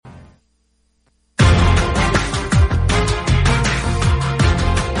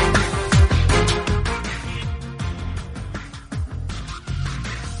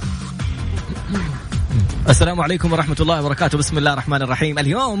السلام عليكم ورحمة الله وبركاته. بسم الله الرحمن الرحيم.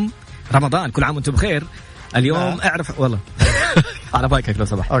 اليوم رمضان، كل عام وانتم بخير. اليوم اعرف والله على بايكك لو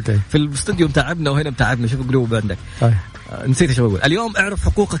سمحت. اوكي. في الاستوديو متعبنا وهنا متعبنا، شوف قلوب عندك. نسيت ايش اقول. اليوم اعرف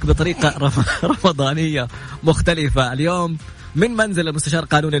حقوقك بطريقة رمضانية مختلفة. اليوم من منزل المستشار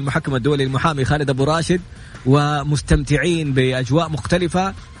القانوني المحكم الدولي المحامي خالد أبو راشد، ومستمتعين بأجواء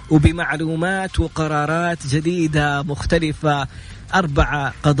مختلفة وبمعلومات وقرارات جديدة مختلفة.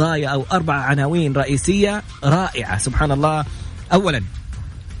 4 قضايا أو 4 عناوين رئيسية رائعة سبحان الله. أولا،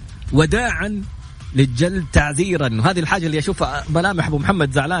 وداعا للجلد تعزيرا، وهذه الحاجة اللي أشوفها ملامح أبو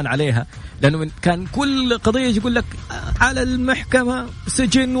محمد زعلان عليها، لأنه كان كل قضية يقول لك على المحكمة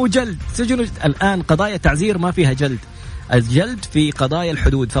سجن وجلد سجن وجلد. الآن قضايا تعزير ما فيها جلد، الجلد في قضايا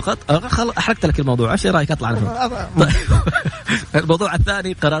الحدود فقط. أحرقت لك الموضوع، ايش رايك اطلع عنه؟ الموضوع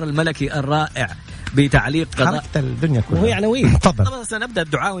الثاني، قرار الملكي الرائع بتعليق قضاء الدنيا كلها، وهي عناوين. تفضل. سنبدا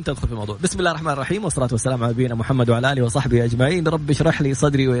الدعاء وانت تدخل في الموضوع. بسم الله الرحمن الرحيم، والصلاه والسلام على نبينا محمد وعلى اله وصحبه اجمعين. رب اشرح لي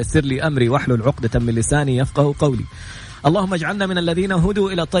صدري ويسر لي امري واحلل عقدة من لساني يفقهوا قولي. اللهم اجعلنا من الذين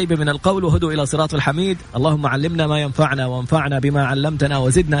هدوا الى الطيب من القول وهدوا الى صراط الحميد. اللهم علمنا ما ينفعنا وانفعنا بما علمتنا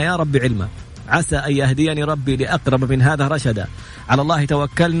وزدنا يا رب علما. عسى أن يهديني ربي لأقرب من هذا رشدا. على الله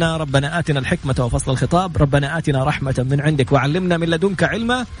توكلنا. ربنا آتنا الحكمة وفصل الخطاب. ربنا آتنا رحمة من عندك وعلمنا من لدنك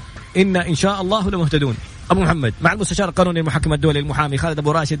علما إن شاء الله لمهتدون. أبو محمد مع المستشار القانوني المحكم الدولي المحامي خالد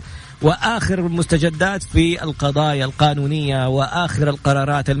أبو راشد، وآخر المستجدات في القضايا القانونية وآخر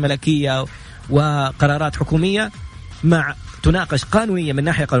القرارات الملكية وقرارات حكومية مع تناقش قانونية من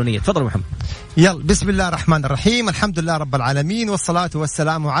ناحية قانونية. تفضل محمد. يلا بسم الله الرحمن الرحيم. الحمد لله رب العالمين، والصلاة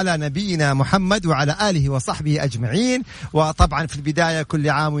والسلام على نبينا محمد وعلى آله وصحبه أجمعين. وطبعا في البداية كل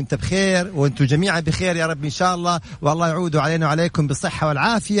عام وانت بخير وانتم جميعا بخير يا رب إن شاء الله، والله يعود علينا وعليكم بالصحة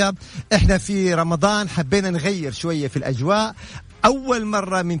والعافية. احنا في رمضان حبينا نغير شوية في الأجواء. أول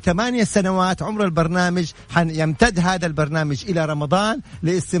مرة من 8 سنوات عمر البرنامج يمتد هذا البرنامج إلى رمضان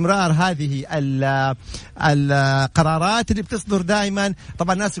لاستمرار هذه القرارات اللي بتصدر دائما.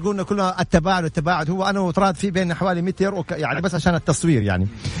 طبعا الناس يقولون كلها التباعد هو أنا وطراد فيه بين حوالي 100 يورو يعني بس عشان التصوير يعني.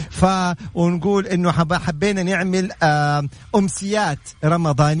 ونقول إنه حبينا نعمل أمسيات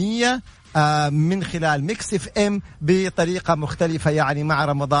رمضانية من خلال ميكس اف ام بطريقة مختلفة، يعني مع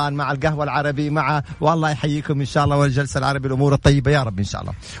رمضان، مع القهوة العربي، مع والله يحييكم إن شاء الله والجلسة العربي، الأمور الطيبة يا رب إن شاء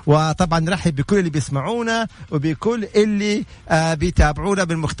الله. وطبعا نرحب بكل اللي بيسمعونا وبكل اللي بيتابعونا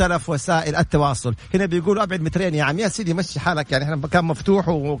بالمختلف وسائل التواصل. هنا بيقولوا أبعد مترين يا عم، يا سيدي مشي حالك، يعني احنا كان مفتوح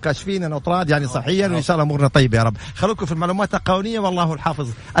وكاشفين نطراد يعني صحيا، وإن شاء الله أمورنا طيبة يا رب. خلوكم في المعلومات القانونية، والله الحافظ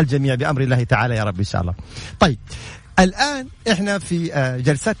الجميع بأمر الله تعالى يا رب إن شاء الله. طيب الآن إحنا في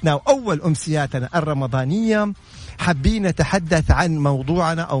جلستنا وأول أمسياتنا الرمضانية حابين نتحدث عن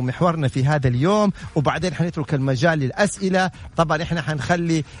موضوعنا أو محورنا في هذا اليوم، وبعدين حنترك المجال للأسئلة. طبعا إحنا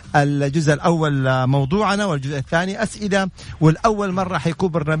حنخلي الجزء الأول موضوعنا والجزء الثاني أسئلة. والأول مرة حيكون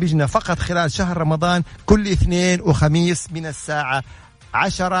برنامجنا فقط خلال شهر رمضان كل اثنين وخميس من الساعة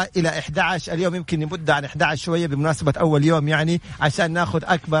 10 إلى 11. اليوم يمكن نمد عن 11 شوية بمناسبة أول يوم، يعني عشان ناخذ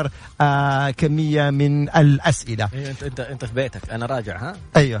أكبر كمية من الأسئلة. أنت في بيتك، أنا راجع. ها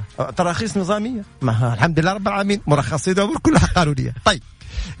أيوة، تراخيص نظامية، ما الحمد لله رب العالمين، مرخصين وأمور كلها قانونية. طيب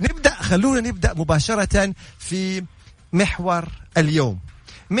خلونا نبدأ مباشرة في محور اليوم.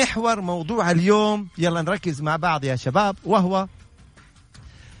 محور موضوع اليوم، يلا نركز مع بعض يا شباب، وهو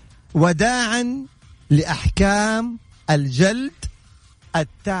وداعا لأحكام الجلد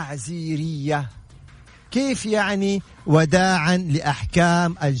التعزيرية. كيف يعني وداعا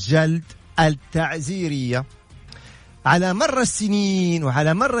لأحكام الجلد التعزيرية؟ على مر السنين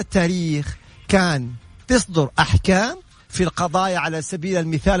وعلى مر التاريخ كان تصدر أحكام في القضايا، على سبيل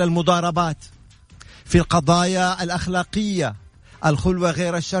المثال المضاربات، في القضايا الأخلاقية، الخلوة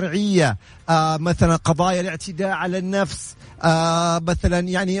غير الشرعية، مثلا قضايا الاعتداء على النفس، مثلا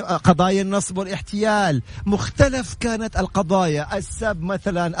يعني قضايا النصب والاحتيال، مختلف كانت القضايا، السب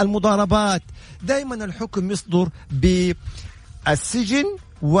مثلا، المضاربات. دائما الحكم يصدر بالسجن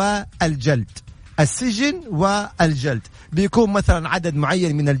والجلد. السجن والجلد بيكون مثلا عدد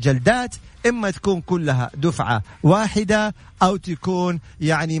معين من الجلدات، إما تكون كلها دفعة واحدة أو تكون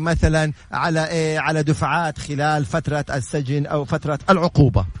يعني مثلا على دفعات خلال فترة السجن أو فترة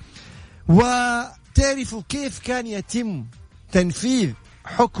العقوبة. وتعرفوا كيف كان يتم تنفيذ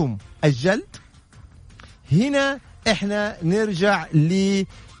حكم الجلد؟ هنا احنا نرجع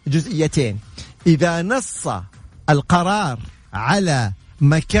لجزئيتين. إذا نص القرار على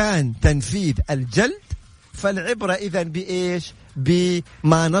مكان تنفيذ الجلد فالعبرة إذن بإيش؟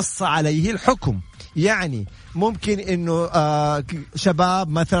 بما نص عليه الحكم. يعني ممكن إنه شباب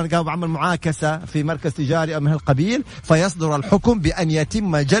مثلا قاموا بعمل معاكسة في مركز تجاري أو من هالقبيل، فيصدر الحكم بأن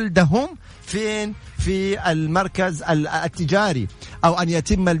يتم جلدهم فين؟ في المركز التجاري، أو أن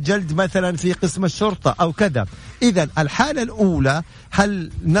يتم الجلد مثلا في قسم الشرطة أو كذا. إذن الحالة الأولى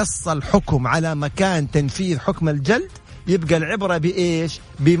هل نص الحكم على مكان تنفيذ حكم الجلد؟ يبقى العبرة بإيش؟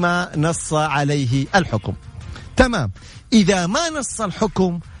 بما نص عليه الحكم. تمام. إذا ما نص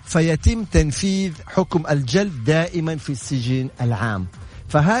الحكم فيتم تنفيذ حكم الجلد دائما في السجن العام.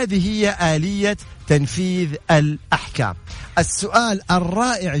 فهذه هي آلية تنفيذ الأحكام. السؤال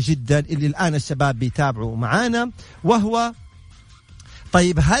الرائع جدا اللي الآن الشباب بيتابعوا معانا وهو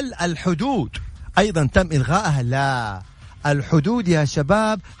طيب هل الحدود أيضا تم إلغائها؟ لا، الحدود يا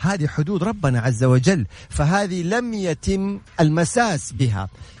شباب هذه حدود ربنا عز وجل، فهذه لم يتم المساس بها.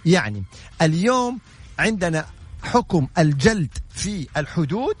 يعني اليوم عندنا حكم الجلد في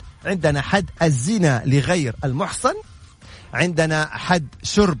الحدود، عندنا حد الزنا لغير المحصن، عندنا حد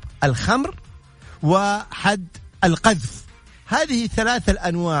شرب الخمر، وحد القذف. هذه 3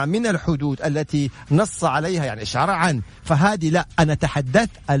 الأنواع من الحدود التي نص عليها يعني إشارة عن. فهذه لا، أنا تحدث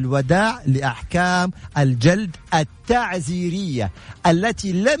الوداع لأحكام الجلد التعزيرية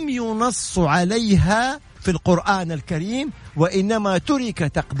التي لم ينص عليها في القرآن الكريم، وإنما ترك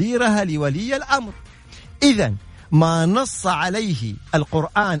تقديرها لولي الأمر. إذن ما نص عليه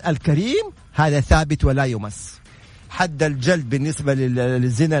القرآن الكريم هذا ثابت ولا يمس. حد الجلد بالنسبة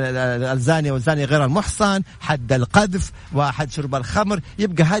للزنا الزاني والزاني غير المحصن، حد القذف، وحد شرب الخمر،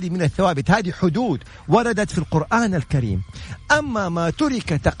 يبقى هذه من الثوابت، هذه حدود وردت في القرآن الكريم. أما ما ترك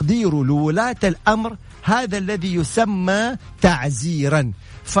تقدير لولاة الأمر هذا الذي يسمى تعزيرا.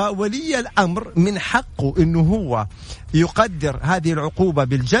 فولي الأمر من حقه إنه هو يقدر هذه العقوبة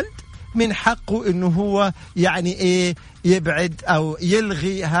بالجلد، من حقه إنه هو يعني إيه يبعد أو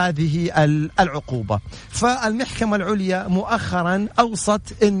يلغي هذه العقوبة. فالمحكمة العليا مؤخرا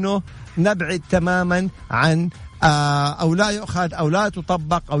أوصت إنه نبعد تماما عن أو لا يؤخذ أو لا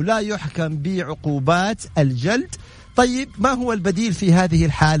تطبق أو لا يحكم بعقوبات الجلد. طيب ما هو البديل في هذه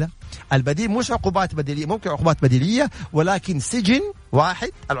الحالة؟ البديل مش عقوبات بديلية، ممكن عقوبات بديلية ولكن سجن.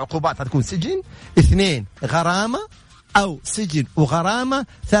 1 العقوبات هتكون سجن، 2 غرامة أو سجن وغرامة،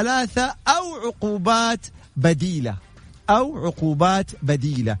 3 أو عقوبات بديلة أو عقوبات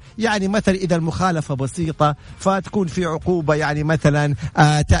بديلة. يعني مثلا إذا المخالفة بسيطة فتكون في عقوبة يعني مثلا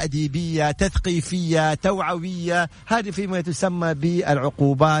تأديبية، تثقيفية، توعوية، هذه فيما تسمى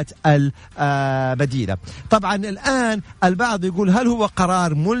بالعقوبات البديلة. طبعا الآن البعض يقول هل هو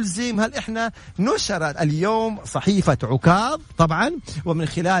قرار ملزم؟ هل إحنا نشرت اليوم صحيفة عكاظ طبعا، ومن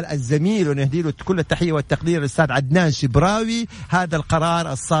خلال الزميل ونهدي له كل التحية والتقدير الأستاذ عدنان شبراوي هذا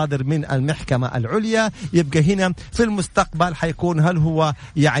القرار الصادر من المحكمة العليا. يبقى هنا في المستقبل حيكون هل هو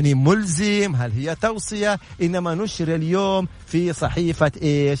يعني ملزم، هل هي توصية، إنما نشر اليوم في صحيفة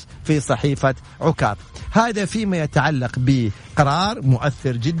إيش؟ في صحيفة عكاظ. هذا فيما يتعلق بقرار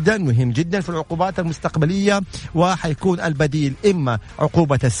مؤثر جدا مهم جدا في العقوبات المستقبلية، وحيكون البديل إما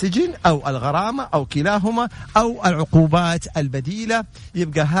عقوبة السجن أو الغرامة أو كلاهما أو العقوبات البديلة.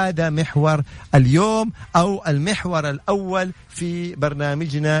 يبقى هذا محور اليوم أو المحور الأول في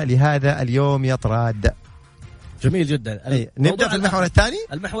برنامجنا لهذا اليوم يا طراد. جميل جدا. نبدأ في المحور الثاني.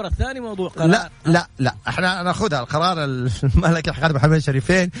 المحور الثاني موضوع قرار. لا احنا ناخذها القرار الملك الحقاد محمد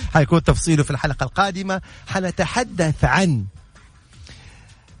الشريفين حيكون تفصيله في الحلقة القادمة. حنتحدث عن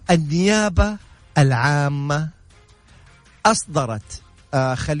النيابة العامة أصدرت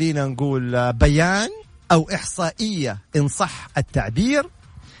خلينا نقول بيان أو إحصائية إن صح التعبير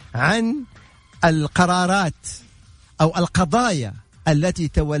عن القرارات أو القضايا التي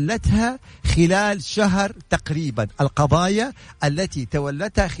تولتها خلال شهر تقريبا، القضايا التي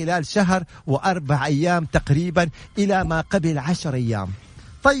تولتها خلال شهر و4 أيام تقريبا إلى ما قبل 10 أيام.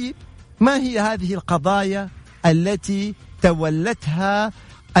 طيب ما هي هذه القضايا التي تولتها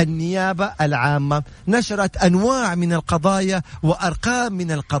النيابة العامة؟ نشرت أنواع من القضايا وأرقام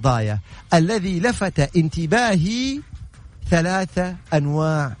من القضايا. الذي لفت انتباهي 3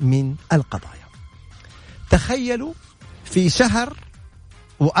 أنواع من القضايا. تخيلوا في شهر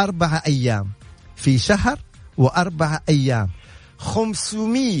و4 أيام، في شهر و4 أيام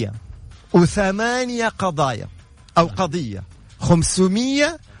 508 قضايا أو قضية،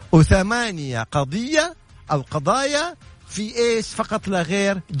 508 قضية أو قضايا في إيش؟ فقط لا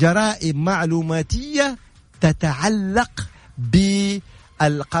غير جرائم معلوماتية تتعلق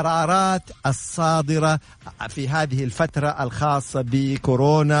بالقرارات الصادرة في هذه الفترة الخاصة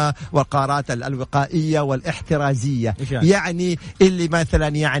بكورونا والقرارات الوقائية والاحترازية. يعني اللي مثلا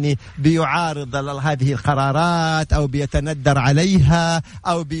يعني بيعارض هذه القرارات أو بيتندر عليها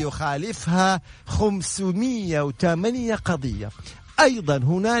أو بيخالفها. 508 قضية. أيضا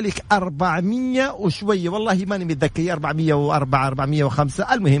هنالك 400 وشوية، والله ماني متذكر، 404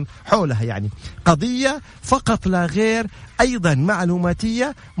 405 المهم حولها يعني، قضية فقط لا غير أيضا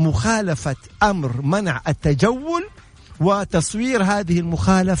معلوماتية، مخالفة أمر منع التجول وتصوير هذه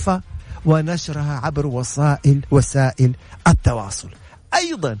المخالفة ونشرها عبر وسائل التواصل.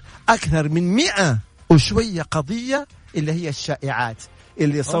 أيضا أكثر من 100 وشوية قضية اللي هي الشائعات،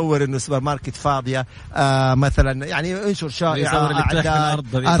 اللي يصور انه سوبر ماركت فاضيه مثلا، يعني ينشر شائعه،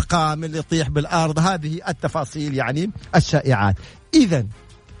 اعداد، ارقام اللي يطيح بالارض، هذه التفاصيل يعني الشائعات. اذا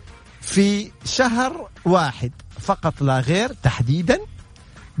في شهر واحد فقط لا غير تحديدا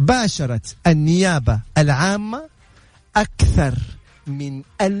باشرت النيابه العامه اكثر من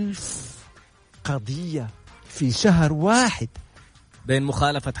 1000 قضيه في شهر واحد، بين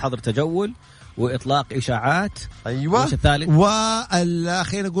مخالفه حظر تجول وإطلاق إشاعات. أيوة. وش الثالث؟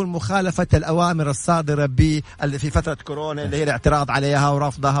 والأخير نقول مخالفة الأوامر الصادرة في فترة كورونا، اللي هي الاعتراض عليها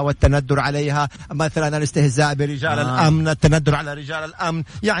ورفضها والتندر عليها، مثلا الاستهزاء برجال الأمن، التندر على رجال الأمن،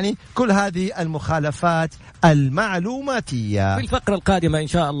 يعني كل هذه المخالفات المعلوماتية. في الفقرة القادمة إن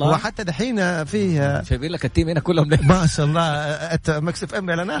شاء الله، وحتى دحين فيه شايفين لك التيم هنا كلهم ما شاء الله مكس اف ام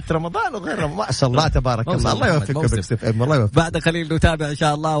إعلانات رمضان وغيره، ما شاء الله تبارك الله. الله يوفقك مكس اف ام، الله يوفقك. بعد قليل نتابع إن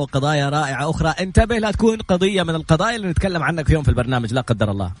شاء الله وقضايا رائعة أخرى. انتبه لا تكون قضية من القضايا اللي نتكلم عنك في يوم في البرنامج، لا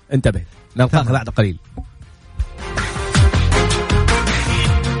قدر الله. انتبه، نلقاك بعد قليل.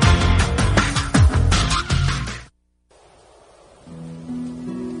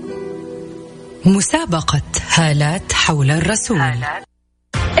 مسابقة هالات حول الرسول.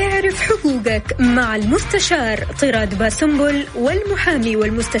 اعرف حقوقك مع المستشار طراد باسنبل والمحامي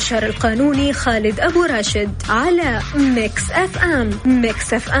والمستشار القانوني خالد أبو راشد على ميكس اف ام.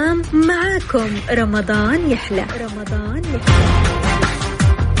 ميكس اف ام معاكم رمضان يحلى. رمضان يحلى.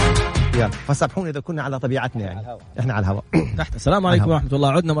 يلا فسامحوني إذا كنا على طبيعتنا، يعني إحنا على الهواء تحت. السلام عليكم ورحمة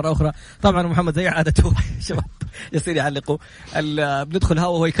الله. عدنا مرة أخرى. طبعا محمد زي عادته شباب يصير يعلقوا، بندخل هوا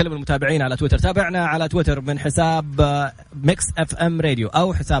وهو يكلم المتابعين على تويتر. تابعنا على تويتر من حساب ميكس اف ام راديو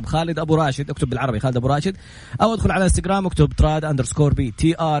أو حساب خالد أبو راشد، اكتب بالعربي خالد أبو راشد، أو ادخل على انستغرام اكتب تراد_بي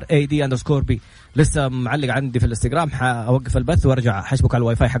TRAD_بي. لسه معلق عندي في الانستغرام، اوقف البث وارجع حسبك على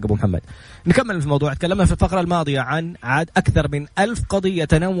الواي فاي حق ابو محمد. نكمل في الموضوع. تكلمنا في الفقره الماضيه عن اكثر من 1000 قضيه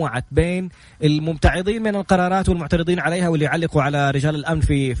تنوعت بين الممتعضين من القرارات والمعترضين عليها واللي يعلقوا على رجال الامن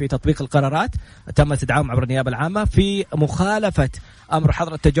في تطبيق القرارات. تم استدعائهم عبر النيابه العامه في مخالفه امر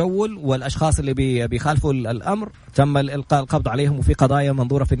حظر التجول، والاشخاص اللي بيخالفوا الامر تم القاء القبض عليهم، وفي قضايا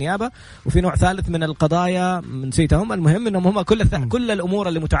منظوره في النيابه، وفي نوع ثالث من القضايا نسيتهم. المهم انهم هم كل الامور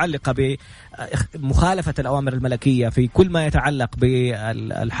اللي متعلقه بمخالفه الاوامر الملكيه في كل ما يتعلق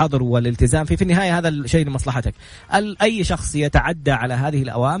بالحظر والالتزام في النهايه هذا الشيء لمصلحتك. اي شخص يتعدى على هذه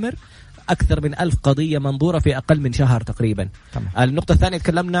الاوامر أكثر من 1000 قضية منظورة في أقل من شهر تقريبا. النقطة الثانية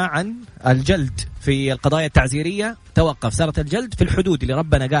تكلمنا عن الجلد في القضايا التعزيرية، توقف، صارت الجلد في الحدود اللي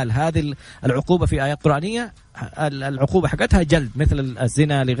ربنا قال هذه العقوبة في آيات قرآنية العقوبة حقتها جلد، مثل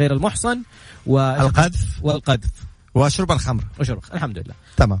الزنا لغير المحصن والقذف وشرب الخمر الحمد لله.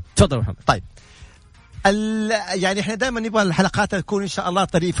 تمام، تفضل محمد. طيب يعني احنا دائما نبغى الحلقات تكون ان شاء الله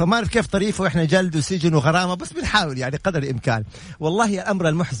طريفه، ما نعرف كيف طريفه واحنا جلد وسجن وغرامه، بس بنحاول يعني قدر الامكان. والله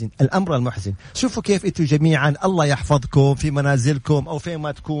الامر المحزن شوفوا كيف انتم جميعا، الله يحفظكم في منازلكم او فين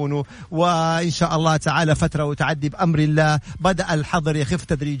ما تكونوا، وان شاء الله تعالى فتره وتعدي بامر الله. بدا الحظر يخف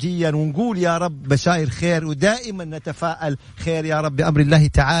تدريجيا، ونقول يا رب بشاير خير، ودائما نتفائل خير يا رب بامر الله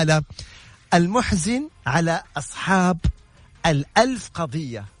تعالى. المحزن على اصحاب 1000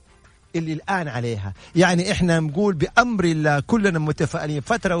 قضيه اللي الآن عليها، يعني إحنا نقول بأمر الله كلنا متفائلين،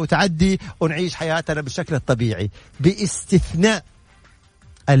 فترة وتعدي ونعيش حياتنا بالشكل الطبيعي، باستثناء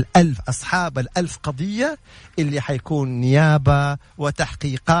 1000 أصحاب 1000 قضية اللي حيكون نيابة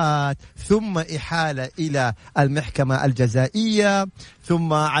وتحقيقات، ثم إحالة إلى المحكمة الجزائية،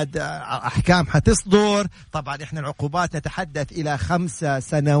 ثم أحكام حتصدر. طبعا إحنا العقوبات نتحدث إلى 5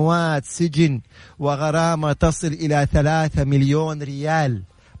 سنوات سجن وغرامة تصل إلى 3 مليون ريال.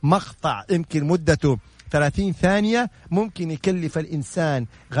 مقطع يمكن مدته 30 ثانية ممكن يكلف الإنسان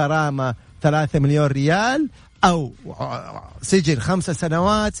غرامة 3 مليون ريال أو سجن 5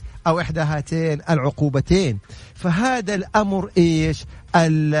 سنوات أو إحدى هاتين العقوبتين. فهذا الأمر إيش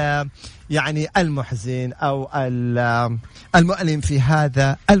يعني المحزن أو المؤلم في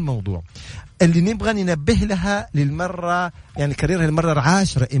هذا الموضوع، اللي نبغى ننبه لها للمرة، يعني كررها المرة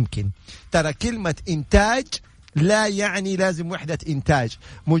 10 يمكن. ترى كلمة إنتاج لا يعني لازم وحدة إنتاج.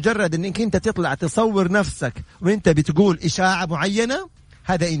 مجرد أنك أنت تطلع تصور نفسك وأنت بتقول إشاعة معينة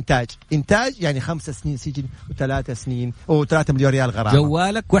هذا إنتاج يعني 5 سنين سجن و3 سنين و3 مليون ريال غرامة.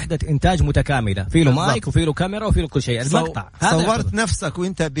 جوالك وحدة إنتاج متكاملة، في له مايك وفي له كاميرا وفي له كل شيء. المقطع صورت نفسك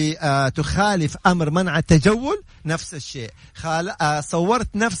وانت تخالف أمر منع التجول، نفس الشيء. صورت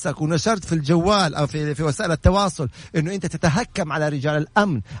نفسك ونشرت في الجوال أو في وسائل التواصل إنه أنت تتهكم على رجال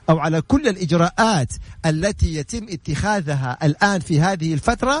الأمن أو على كل الإجراءات التي يتم اتخاذها الآن في هذه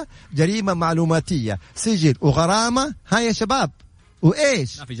الفترة، جريمة معلوماتية، سجن وغرامة. هاي يا شباب،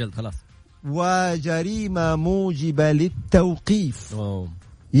 وإيش؟ ما في جلد خلاص. وجريمة موجبة للتوقيف.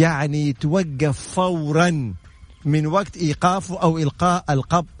 يعني توقف فورا من وقت إيقافه أو إلقاء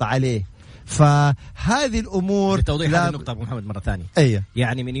القبض عليه. فهذه الأمور لتوضيح هذه النقطة أبو محمد مرة ثانية. أيه.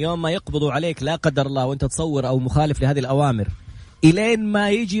 يعني من يوم ما يقبضوا عليك لا قدر الله وأنت تصور أو مخالف لهذه الأوامر إلين ما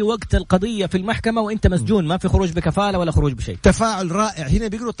يجي وقت القضية في المحكمة وإنت مسجون، ما في خروج بكفالة ولا خروج بشيء. تفاعل رائع. هنا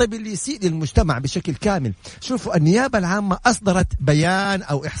بيقولوا طيب اللي يسيء للمجتمع بشكل كامل. شوفوا النيابة العامة أصدرت بيان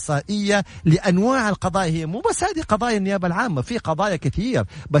أو إحصائية لأنواع القضايا. هي مو بس هذه قضايا النيابة العامة، في قضايا كثير،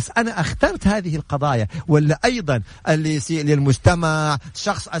 بس أنا اخترت هذه القضايا. ولا أيضا اللي يسيء للمجتمع،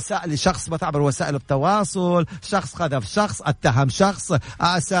 شخص أساء لشخص عبر وسائل التواصل، شخص قذف شخص، اتهم شخص،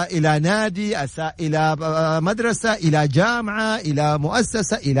 أساء إلى نادي، أساء إلى مدرسة، إلى جامعة، إلى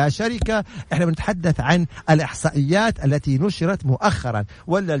مؤسسة، إلى شركة. إحنا بنتحدث عن الإحصائيات التي نشرت مؤخرا.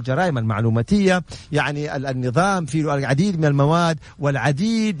 ولا الجرائم المعلوماتية، يعني النظام فيه العديد من المواد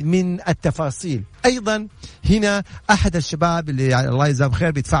والعديد من التفاصيل. أيضا هنا أحد الشباب اللي يعني الله يجزاهم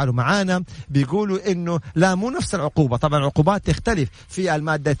خير بيتفاعلوا معانا بيقولوا إنه لا مو نفس العقوبة. طبعا العقوبات تختلف. في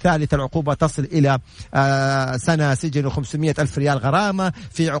المادة الثالثة العقوبة تصل إلى سنة سجن و500,000 ريال غرامة.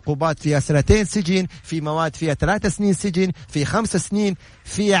 في عقوبات فيها 2 سجن، في مواد فيها 3 سنين سجن، في 5 سنين،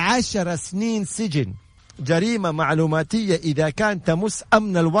 في 10 سنين سجن. جريمة معلوماتية إذا كان تمس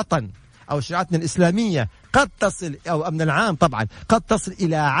أمن الوطن أو شريعتنا الإسلامية قد تصل، أو أمن العام طبعا، قد تصل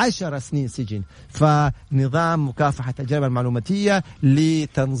إلى 10 سنين سجن. فنظام مكافحة الجريمة المعلوماتية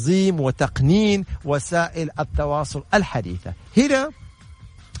لتنظيم وتقنين وسائل التواصل الحديثة. هنا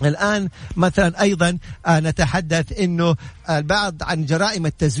الآن مثلا أيضا نتحدث إنه البعض عن جرائم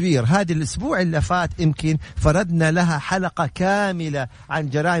التزوير. هذه الأسبوع اللي فات يمكن فردنا لها حلقة كاملة عن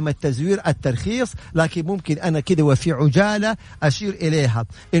جرائم التزوير الترخيص، لكن ممكن أنا كده وفي عجالة أشير إليها.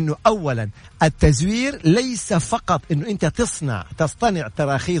 إنه أولا التزوير ليس فقط إنه أنت تصطنع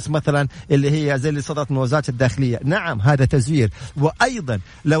تراخيص مثلا اللي هي زي اللي صدرت من وزارة الداخلية، نعم هذا تزوير. وأيضا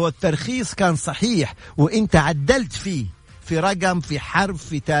لو الترخيص كان صحيح وأنت عدلت فيه في رقم، في حرف،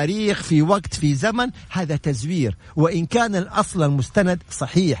 في تاريخ، في وقت، في زمن، هذا تزوير. وإن كان الأصل المستند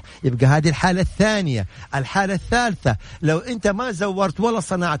صحيح يبقى هذه الحالة الثانية. الحالة الثالثة لو أنت ما زورت ولا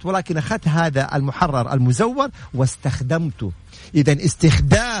صنعت ولكن أخذت هذا المحرر المزور واستخدمته. إذن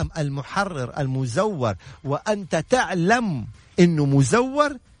استخدام المحرر المزور وأنت تعلم أنه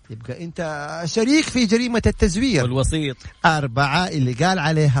مزور يبقى أنت شريك في جريمة التزوير. والوسيط 4 اللي قال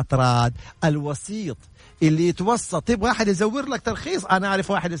عليها طراد، الوسيط اللي يتوسط. يبغى واحد يزور لك ترخيص، أنا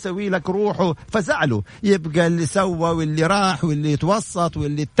أعرف واحد يسوي لك روحه فزعله، يبقى اللي سوى واللي راح واللي يتوسط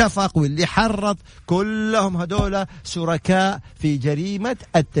واللي اتفق واللي حرض كلهم هدول شركاء في جريمة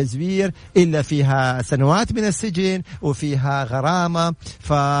التزوير، إلا فيها سنوات من السجن وفيها غرامة.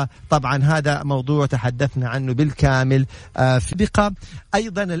 فطبعا هذا موضوع تحدثنا عنه بالكامل في بقى.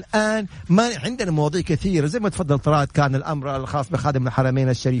 أيضا الآن ما عندنا مواضيع كثيرة زي ما تفضل طراد. كان الأمر الخاص بخادم الحرمين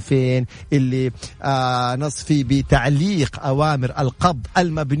الشريفين اللي نص فيه بتعليق أوامر القبض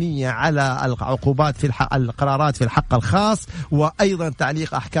المبنية على العقوبات في القرارات في الحق الخاص، وأيضا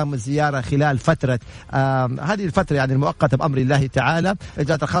تعليق أحكام الزيارة خلال فترة هذه الفترة يعني المؤقتة بأمر الله تعالى،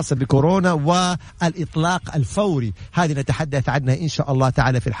 الإجراءات الخاصة بكورونا، والإطلاق الفوري. هذه نتحدث عنها إن شاء الله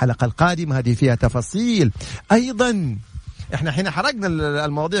تعالى في الحلقة القادمة، هذه فيها تفاصيل. أيضا احنا حين حرقنا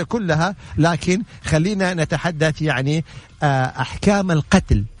المواضيع كلها، لكن خلينا نتحدث يعني أحكام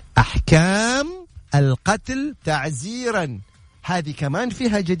القتل تعزيرا، هذه كمان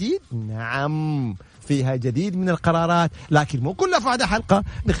فيها جديد. نعم فيها جديد من القرارات، لكن مو كلها في هذا حلقة،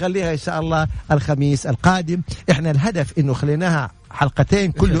 نخليها إن شاء الله الخميس القادم. إحنا الهدف إنه خليناها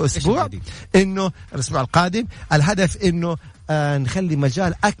حلقتين كل أسبوع، إنه الأسبوع القادم الهدف إنه نخلي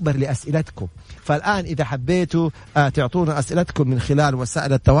مجال أكبر لأسئلتكم. فالآن إذا حبيتوا تعطونا أسئلتكم من خلال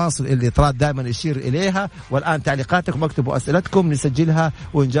وسائل التواصل اللي طراد دائما يشير إليها، والآن تعليقاتكم اكتبوا أسئلتكم نسجلها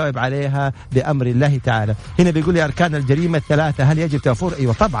ونجاوب عليها بأمر الله تعالى. هنا بيقول لي أركان الجريمة 3 هل يجب توفر؟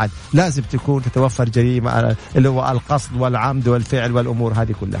 أيوة طبعا لازم تكون تتوفر جريمة اللي هو القصد والعمد والفعل والأمور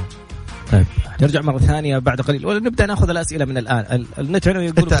هذه كلها. طيب نرجع مرة ثانية بعد قليل ولا نبدأ نأخذ الأسئلة من الآن. النت هنا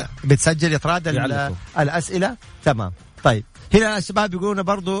يقول أنت بتسجل يطراد الأسئلة؟ تمام طيب هنا الشباب يقولون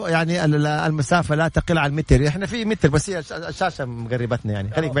برضو يعني المسافة لا تقل عن متر. احنا في متر بس هي الشاشة مقربتنا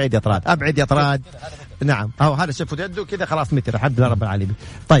يعني. خليك بعيد يا طراد، ابعد يا طراد. نعم اهو هذا شوفوا يده كذا خلاص متر. الحمد لله رب العالمين.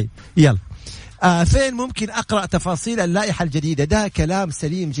 طيب يلا فين ممكن أقرأ تفاصيل اللائحة الجديدة؟ ده كلام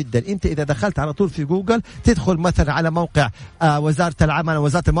سليم جدا. أنت إذا دخلت على طول في جوجل تدخل مثلا على موقع وزارة العمل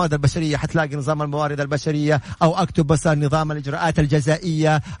ووزارة الموارد البشرية، حتلاقي نظام الموارد البشرية، أو أكتب مثلا نظام الإجراءات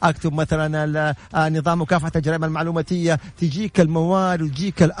الجزائية، أكتب مثلا نظام مكافحة الجرائم المعلوماتية، تجيك الموارد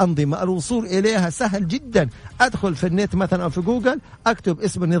وتجيك الأنظمة. الوصول إليها سهل جدا. أدخل في النت مثلا أو في جوجل، أكتب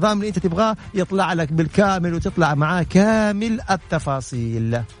اسم النظام اللي أنت تبغاه، يطلع لك بالكامل وتطلع معاه كامل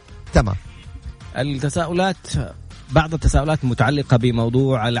التفاصيل. تمام. التساؤلات، بعض التساؤلات متعلقة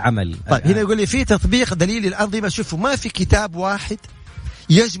بموضوع العمل. طيب هنا يقول لي في تطبيق دليل الأنظمة. شوفوا ما في كتاب واحد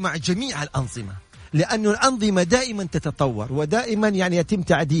يجمع جميع الأنظمة، لأنه الأنظمة دائما تتطور ودائما يعني يتم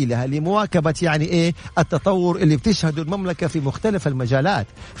تعديلها لمواكبة يعني إيه التطور اللي بتشهده المملكة في مختلف المجالات.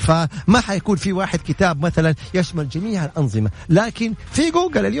 فما حيكون في واحد كتاب مثلا يشمل جميع الأنظمة. لكن في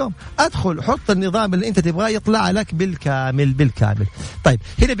جوجل اليوم أدخل حط النظام اللي أنت تبغاه يطلع لك بالكامل. طيب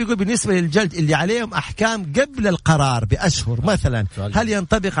هنا بيقول بالنسبة للجلد اللي عليهم أحكام قبل القرار بأشهر مثلا، هل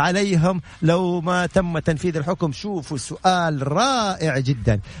ينطبق عليهم لو ما تم تنفيذ الحكم؟ شوفوا سؤال رائع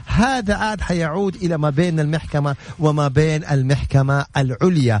جدا. هذا عاد حيعود إلى ما بين المحكمة وما بين المحكمة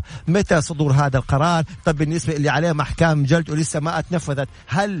العليا. متى صدور هذا القرار؟ طب بالنسبة اللي عليهم أحكام جلد ولسه ما اتنفذت،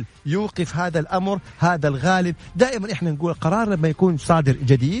 هل يوقف هذا الأمر؟ هذا الغالب. دائما إحنا نقول القرار لما يكون صادر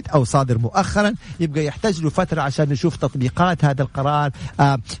جديد أو صادر مؤخرا يبقى يحتاج له فترة عشان نشوف تطبيقات هذا القرار،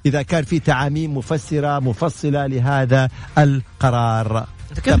 إذا كان في تعاميم مفصلة لهذا القرار.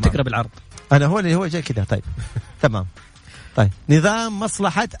 أنت كيف تقرأ بالعرض؟ أنا هو جاي كده. طيب تمام. طيب نظام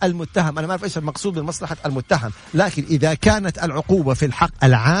مصلحة المتهم، أنا ما أعرف إيش المقصود بمصلحة المتهم، لكن إذا كانت العقوبة في الحق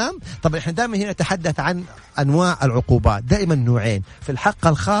العام، طبعا إحنا دائما هنا نتحدث عن أنواع العقوبات، دائما نوعين، في الحق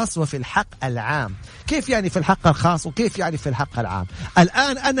الخاص وفي الحق العام. كيف يعني في الحق الخاص وكيف يعني في الحق العام؟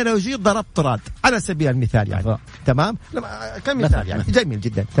 الآن أنا لو جيت ضربت راد على سبيل المثال يعني تمام، كمثال يعني جميل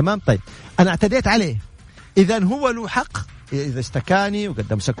جدا تمام. طيب أنا اعتديت عليه، إذن هو له حق إذا اشتكاني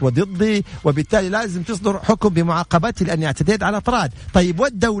وقدم شكوى ضدي، وبالتالي لازم تصدر حكم بمعاقبتي لأني اعتديت على طراد. طيب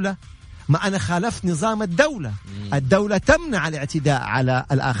والدولة؟ ما أنا خالفت نظام الدولة. الدولة تمنع الاعتداء على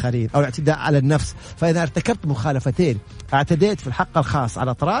الآخرين أو الاعتداء على النفس. فإذا ارتكبت مخالفتين، اعتديت في الحق الخاص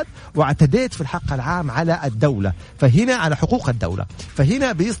على طراد واعتديت في الحق العام على الدولة، فهنا على حقوق الدولة،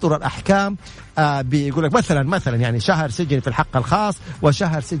 فهنا بيصدر الأحكام. بيقول لك مثلا يعني شهر سجن في الحق الخاص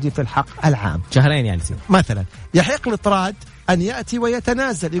وشهر سجن في الحق العام، شهرين يعني مثلا. يحق للطراد أن يأتي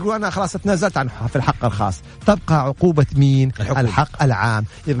ويتنازل، يقول أنا خلاص اتنازلت عن في الحق الخاص، تبقى عقوبة مين؟ الحق العام.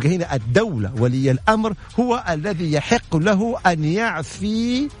 يبقى هنا الدولة ولي الأمر هو الذي يحق له أن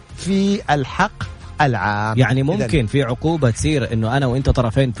يعفي في الحق العام. يعني ممكن في عقوبة تصير إنه أنا وإنت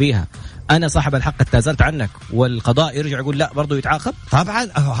طرفين فيها، أنا صاحب الحق تنازلت عنك والقضاء يرجع يقول لا برضو يتعاقب. طبعا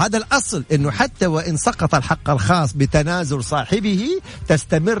هذا الأصل، إنه حتى وإن سقط الحق الخاص بتنازل صاحبه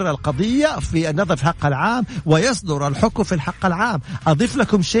تستمر القضية في النظر في الحق العام ويصدر الحكم في الحق العام. أضيف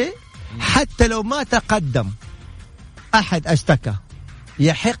لكم شيء، حتى لو ما تقدم أحد اشتكى،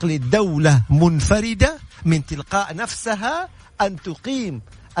 يحق للدولة منفردة من تلقاء نفسها أن تقيم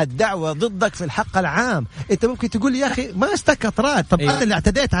الدعوة ضدك في الحق العام. انت ممكن تقول يا اخي ما اشتكى طراد، طب انا اللي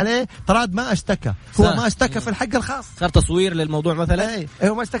اعتديت عليه طراد ما اشتكى، هو ما اشتكى في الحق الخاص، صار تصوير للموضوع مثلا.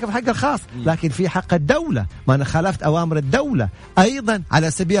 هو ما اشتكى في الحق الخاص، لكن في حق الدولة ما انا خالفت اوامر الدولة. ايضا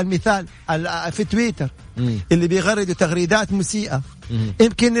على سبيل المثال في تويتر اللي بيغردوا تغريدات مسيئة،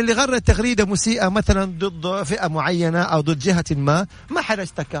 يمكن اللي غرد تغريدة مسيئة مثلا ضد فئة معينة او ضد جهة ما حد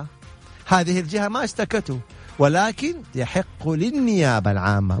اشتكى، هذه الجهة ما اشتكته، ولكن يحق للنيابة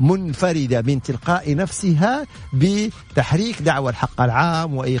العامة منفردة من تلقاء نفسها بتحريك دعوى الحق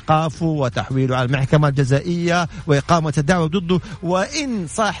العام وإيقافه وتحويله على المحكمة الجزائية وإقامة الدعوة ضده، وإن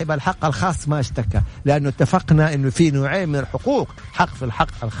صاحب الحق الخاص ما اشتكى، لأنه اتفقنا أنه في نوعين من الحقوق، حق في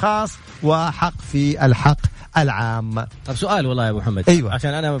الحق الخاص وحق في الحق العام. طب سؤال والله يا أبو محمد، أيوة.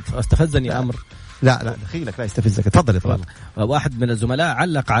 عشان أنا استفزني أمر. لا دخيلك لا يستفزك، تفضل. واحد من الزملاء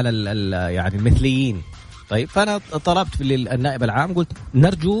علق على يعني المثليين. طيب فأنا طلبت للنائب العام، قلت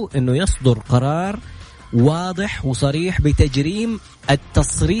نرجو أنه يصدر قرار واضح وصريح بتجريم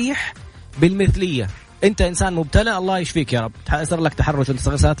التصريح بالمثلية. أنت إنسان مبتلى، الله يشفيك يا رب، صار لك تحرش،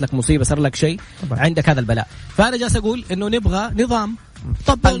 صارت لك مصيبة، صار لك شيء، عندك هذا البلاء. فأنا جالس أقول أنه نبغى نظام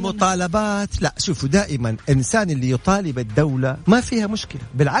طب المطالبات لا، شوفوا دائما الإنسان اللي يطالب الدولة ما فيها مشكلة،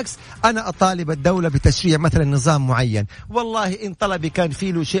 بالعكس أنا أطالب الدولة بتشريع مثلا نظام معين، والله إن طلبي كان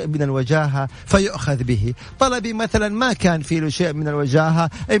فيه له شيء من الوجاهة فيؤخذ به، طلبي مثلا ما كان فيه له شيء من الوجاهة،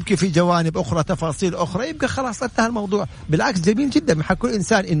 يمكن في جوانب أخرى تفاصيل أخرى، يبقى خلاص انتهى الموضوع. بالعكس جميل جدا، من حق كل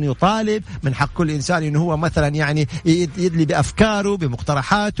إنسان إنه يطالب، من حق كل إنسان إنه هو مثلا يعني يدلي بأفكاره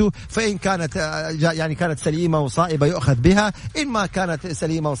بمقترحاته، فإن كانت يعني كانت سليمة وصائبة يؤخذ بها، إن ما كانت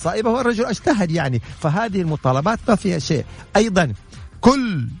سليمة وصائبة هو الرجل اجتهد يعني. فهذه المطالبات ما فيها شيء. أيضا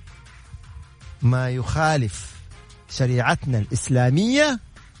كل ما يخالف شريعتنا الإسلامية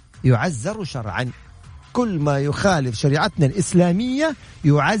يعزر شرعا، كل ما يخالف شريعتنا الإسلامية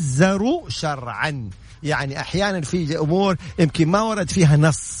يعزر شرعا. يعني أحيانا في أمور يمكن ما ورد فيها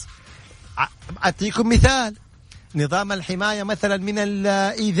نص. أعطيكم مثال، نظام الحماية مثلا من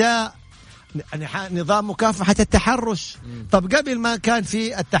الإيذاء، نظام مكافحة التحرش. طب قبل ما كان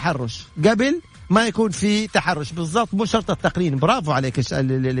في التحرش، قبل ما يكون في تحرش بالضبط، مو شرط التقرين، برافو عليك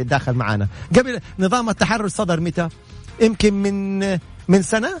اللي داخل معنا. قبل نظام التحرش صدر متى؟ يمكن من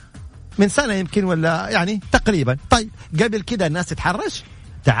سنة يمكن، ولا يعني تقريبا. طيب قبل كده الناس تتحرش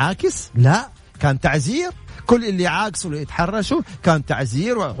تعاكس؟ لا، كان تعزير. كل اللي عاكسوا اللي يتحرشوا كان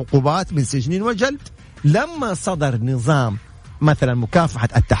تعزير وعقوبات من سجن وجلد. لما صدر نظام مثلا مكافحة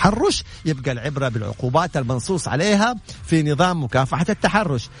التحرش، يبقى العبرة بالعقوبات المنصوص عليها في نظام مكافحة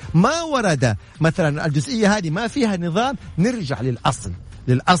التحرش. ما ورد مثلا الجزئية هذه ما فيها نظام، نرجع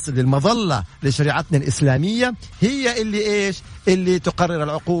للأصل للمظلة لشريعتنا الإسلامية، هي اللي إيش اللي تقرر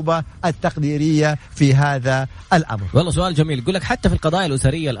العقوبة التقديرية في هذا الأمر. والله سؤال جميل، يقول لك حتى في القضايا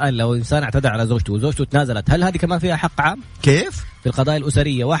الأسرية الآن لو إنسان اعتدى على زوجته وزوجته تنازلت، هل هذه كمان فيها حق عام؟ كيف؟ في القضايا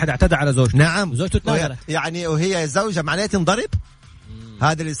الأسرية واحد اعتدى على زوجته، نعم، وزوجته تنازلت، يعني وهي زوجة معناته تنضرب؟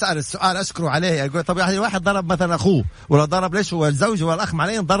 هذا اللي سأل السؤال أشكره عليه. يقول طب يعني واحد ضرب مثلا أخوه ولا ضرب ليش هو الزوج والأخ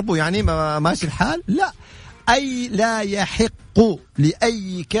معناه ضربه يعني ماشي الحال؟ لا، أي لا يحق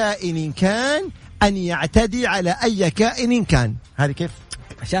لأي كائن كان أن يعتدي على أي كائن كان. هذه كيف؟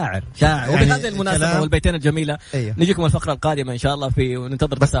 شاعر يعني وبهذه المناسبة والبيتين الجميلة نجيكم الفقرة القادمة إن شاء الله في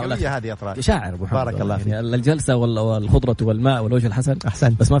وننتظر تساؤلات. هذه أطراف شاعر أبو بارك الله فيك. الجلسة والخضرة والماء والوجه الحسن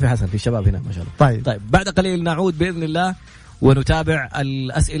أحسن، بس ما في حسن في الشباب هنا ما شاء الله. طيب بعد قليل نعود بإذن الله ونتابع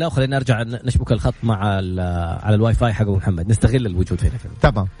الأسئلة، وخلينا نرجع نشبك الخط مع على الواي فاي حق محمد، نستغل الوجود هنا.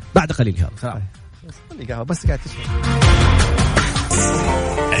 تمام، بعد قليل إن شاء الله. قهوة بس قاعد تشرب.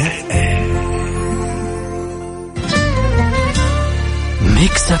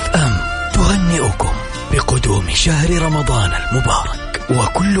 ميكس اف ام تهنئكم بقدوم شهر رمضان المبارك،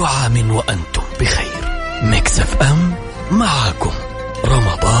 وكل عام وأنتم بخير. ميكس اف ام معاكم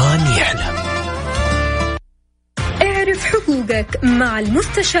رمضان يحلى. اعرف حقوقك مع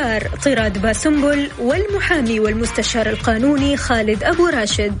المستشار طراد باسنبل والمحامي والمستشار القانوني خالد أبو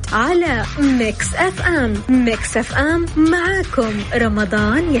راشد على ميكس اف ام. ميكس اف ام معاكم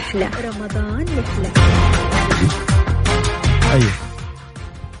رمضان يحلى. رمضان يحلى. أيوه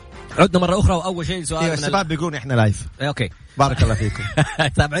عدنا مرة أخرى. وأول شيء سؤال من الشباب بيقولون إحنا لايف. أوكي بارك الله فيكم.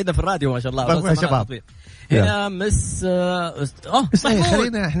 تابعينا في الراديو ما شاء الله. يا شباب هنا مس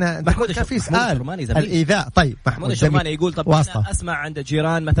خلينا احنا محمود في سؤال الإيذاء. طيب محمود الشرماني يقول طب أنا أسمع عند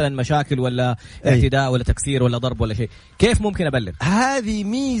جيران مثلا مشاكل ولا اعتداء ولا تكسير ولا ضرب ولا شيء، كيف ممكن أبلغ؟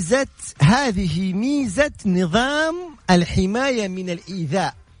 هذه ميزة نظام الحماية من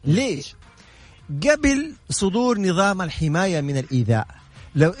الإيذاء. ليش؟ قبل صدور نظام الحماية من الإيذاء،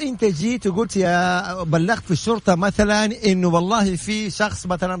 لو انت جيت وقلت يا بلغت في الشرطة مثلا انه والله في شخص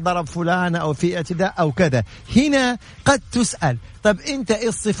مثلا ضرب فلان او في اعتداء او كذا، هنا قد تسأل طب انت ايه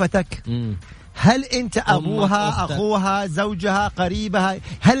صفتك؟ هل انت ابوها اخوها زوجها قريبها؟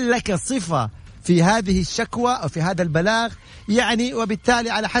 هل لك صفة في هذه الشكوى او في هذا البلاغ؟ يعني وبالتالي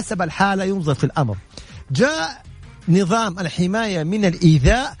على حسب الحالة ينظر في الامر. جاء نظام الحماية من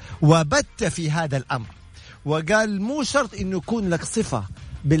الإيذاء وبت في هذا الامر وقال مو شرط انه يكون لك صفة،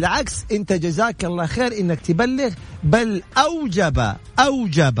 بالعكس انت جزاك الله خير انك تبلغ، بل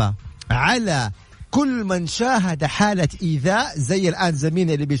اوجب على كل من شاهد حالة إيذاء زي الآن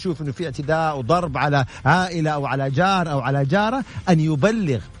زميلنا اللي بيشوف انه في اعتداء وضرب على عائلة او على جار او على جارة ان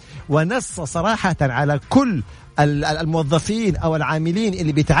يبلغ. ونص صراحة على كل الموظفين أو العاملين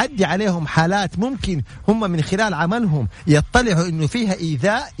اللي بيتعدي عليهم حالات ممكن هم من خلال عملهم يطلعوا إنه فيها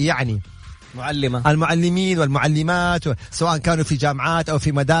إيذاء، يعني المعلمين والمعلمات سواء كانوا في جامعات أو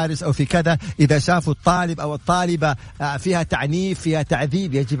في مدارس أو في كذا، إذا شافوا الطالب أو الطالبة فيها تعنيف فيها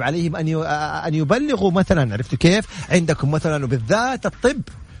تعذيب يجب عليهم أن يبلغوا مثلا. عرفتوا كيف؟ عندكم مثلا وبالذات الطب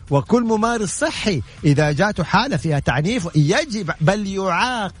وكل ممارس صحي إذا جاته حالة فيها تعنيف يجب بل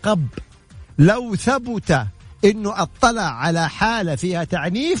يعاقب لو ثبت إنه اطلع على حالة فيها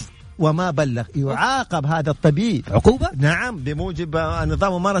تعنيف وما بلغ، يعاقب هذا الطبيب. عقوبة؟ نعم، بموجب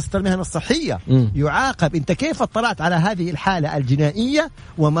نظام ممارسة المهن الصحية. يعاقب. أنت كيف اطلعت على هذه الحالة الجنائية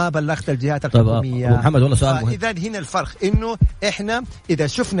وما بلغت الجهات الحكومية؟ محمد والله سؤال مهم. إذا هنا الفرق إنه إحنا إذا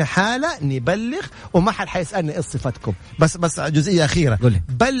شفنا حالة نبلغ وما حد حيسألنا إيه صفتكم. بس جزئية أخيرة،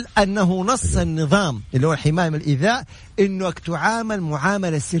 بل أنه نص النظام اللي هو الحماية من الإيذاء إنك تعامل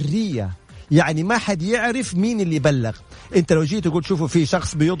معاملة سرية، يعني ما حد يعرف مين اللي بلغ. انت لو جيت تقول شوفوا في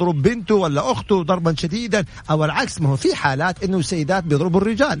شخص بيضرب بنته ولا اخته ضربا شديدا او العكس، ما هو في حالات انه السيدات بيضربوا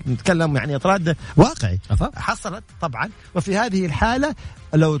الرجال، نتكلم يعني اطراد واقعي حصلت طبعا. وفي هذه الحالة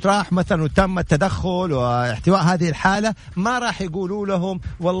لو راح مثلا وتم التدخل واحتواء هذه الحالة، ما راح يقولوا لهم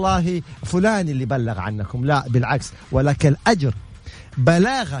والله فلان اللي بلغ عنكم، لا بالعكس، ولك الأجر.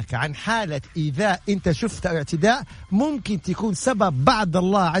 بلاغك عن حالة إيذاء أنت شفت أو اعتداء ممكن تكون سبب بعد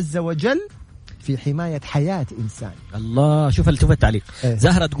الله عز وجل في حماية حياة إنسان. الله، شوف التعليق.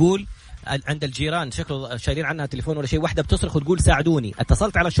 زهرة تقول عند الجيران شكله شايلين عنها تليفون ولا شيء، واحدة بتصرخ وتقول ساعدوني،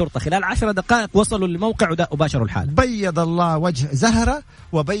 اتصلت على الشرطة خلال 10 دقائق وصلوا للموقع وباشروا الحال. بيض الله وجه زهرة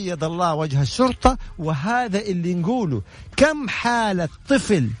وبيض الله وجه الشرطة. وهذا اللي نقوله، كم حالة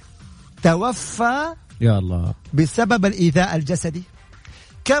طفل توفى يا الله بسبب الإيذاء الجسدي؟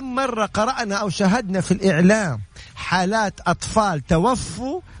 كم مرة قرأنا أو شاهدنا في الإعلام حالات أطفال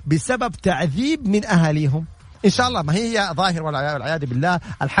توفوا بسبب تعذيب من أهاليهم؟ إن شاء الله ما هي ظاهر والعياذ بالله،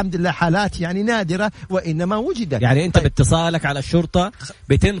 الحمد لله حالات يعني نادرة وإنما وجدت. يعني أنت باتصالك على الشرطة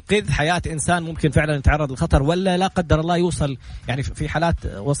بتنقذ حياة إنسان ممكن فعلا يتعرض للخطر، ولا لا قدر الله يوصل، يعني في حالات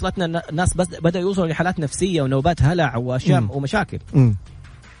وصلتنا ناس بس بدأ يوصلوا لحالات نفسية ونوبات هلع وأشياء ومشاكل.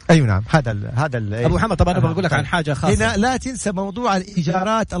 أيوة نعم، هذا أبو محمد طبعا أنا بقول لك عن حاجة خاصة هنا. لا تنسى موضوع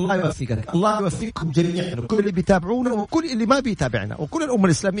الإيجارات. الله يوفقك، الله يوفقكم جميعا، وكل اللي بيتابعونا وكل اللي ما بيتابعنا وكل الأمة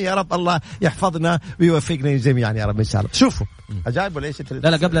الإسلامية، يا رب الله يحفظنا ويوفقنا جميعا يا رب إن شاء الله. شوفوا أجايب ولا إيش؟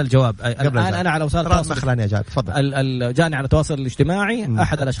 لا قبل الجواب، الآن أنا على وسائل التواصل خلاني أجايب. تفضل. جاني على التواصل الاجتماعي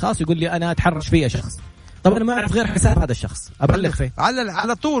أحد الأشخاص يقول لي أنا أتحرش فيه شخص، طبعا أنا ما أعرف غير حساب هذا الشخص، أبلغ فيه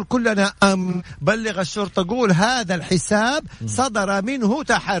على طول. كلنا بلغ الشرطة، قول هذا الحساب صدر منه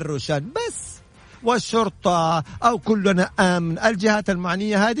تحرشا بس، والشرطة أو كلنا أمن، الجهات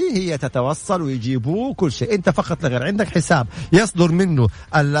المعنية هذه هي تتوصل ويجيبوا كل شيء. أنت فقط لغير عندك حساب يصدر منه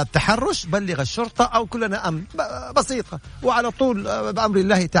التحرش، بلغ الشرطة أو كلنا أمن، بسيطة. وعلى طول بأمر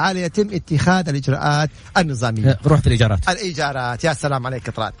الله تعالى يتم اتخاذ الإجراءات النظامية. روح في الإيجارات. يا سلام عليك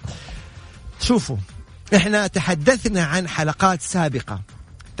إطراد. شوفوا، إحنا تحدثنا عن حلقات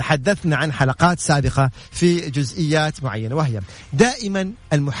سابقة في جزئيات معينة، وهي دائما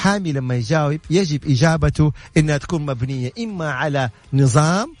المحامي لما يجاوب يجب إجابته إنها تكون مبنية إما على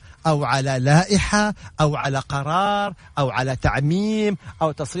نظام أو على لائحة أو على قرار أو على تعميم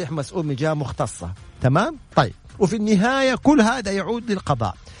أو تصريح مسؤول من جهة مختصة. تمام؟ طيب، وفي النهاية كل هذا يعود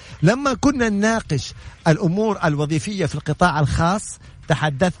للقضاء. لما كنا نناقش الأمور الوظيفية في القطاع الخاص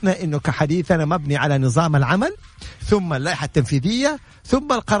تحدثنا إنه كحديثنا مبني على نظام العمل، ثم اللائحة التنفيذية،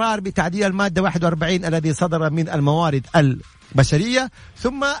 ثم القرار بتعديل المادة 41 الذي صدر من الموارد البشرية،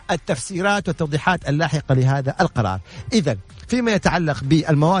 ثم التفسيرات والتوضيحات اللاحقة لهذا القرار. إذن فيما يتعلق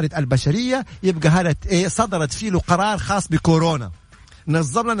بالموارد البشرية يبقى هذا صدرت فيه قرار خاص بكورونا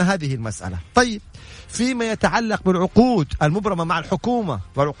نظم لنا هذه المسألة. طيب، فيما يتعلق بالعقود المبرمة مع الحكومة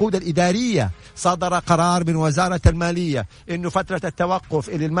والعقود الإدارية صدر قرار من وزارة المالية إنه فترة التوقف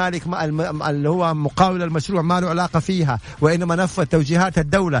اللي المالك اللي هو مقاول المشروع ما له علاقة فيها، وإنما نفذ توجيهات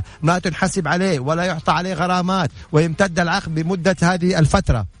الدولة ما تنحسب عليه ولا يعطى عليه غرامات ويمتد العقد بمدة هذه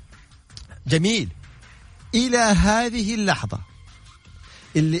الفترة. جميل. إلى هذه اللحظة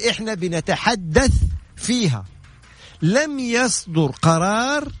اللي إحنا بنتحدث فيها لم يصدر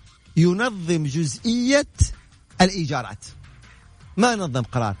قرار ينظم جزئية الإيجارات. ما نظم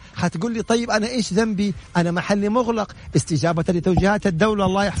قرار. هتقول لي طيب أنا إيش ذنبي؟ أنا محلي مغلق استجابة لتوجيهات الدولة،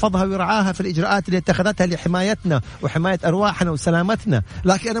 الله يحفظها ويرعاها في الإجراءات اللي اتخذتها لحمايتنا وحماية أرواحنا وسلامتنا،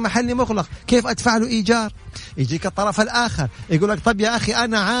 لكن أنا محلي مغلق، كيف أدفع له إيجار؟ يجيك الطرف الآخر يقول لك طب يا أخي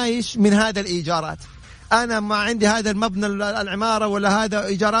أنا عايش من هذا الإيجارات، أنا ما عندي هذا المبنى العمارة ولا هذا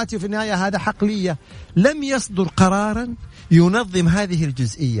إيجاراتي، وفي النهاية هذا حق لي. لم يصدر قرارا ينظم هذه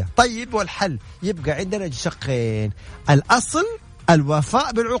الجزئية. طيب، والحل يبقى عندنا شقين. الأصل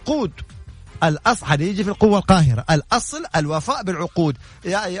الوفاء بالعقود، الأصل هيجي في القوة القاهرة، الأصل الوفاء بالعقود،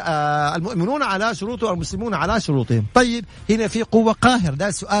 المؤمنون على شروطهم والمسلمون على شروطهم. طيب، هنا في قوة قاهرة،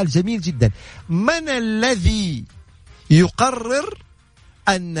 ده سؤال جميل جدا. من الذي يقرر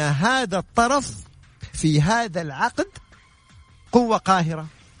أن هذا الطرف في هذا العقد قوة قاهرة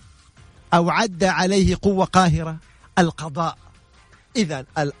أو عدى عليه قوة قاهرة؟ القضاء. إذن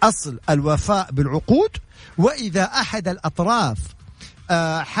الأصل الوفاء بالعقود، وإذا أحد الأطراف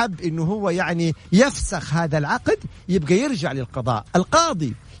حب إنه هو يعني يفسخ هذا العقد يبقى يرجع للقضاء.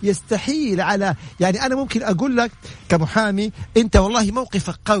 القاضي يستحيل على، يعني أنا ممكن أقول لك كمحامي أنت والله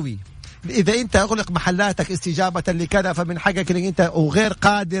موقفك قوي، إذا أنت أغلق محلاتك استجابة لكذا فمن حقك إنك أنت وغير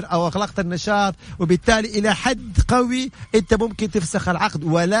قادر أو أغلقت النشاط، وبالتالي إلى حد قوي أنت ممكن تفسخ العقد،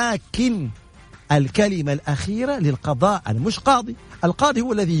 ولكن الكلمة الأخيرة للقضاء. أنا مش قاضي، القاضي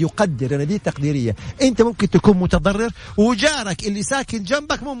هو الذي يقدر. أنا دي تقديرية. أنت ممكن تكون متضرر وجارك اللي ساكن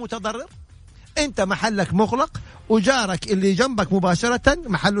جنبك مو متضرر، أنت محلك مغلق وجارك اللي جنبك مباشرة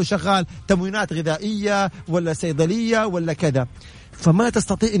محله شغال تموينات غذائية ولا صيدلية ولا كذا، فما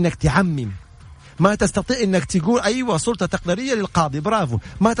تستطيع أنك تعمم، ما تستطيع أنك تقول أيوة سلطة تقديرية للقاضي برافو،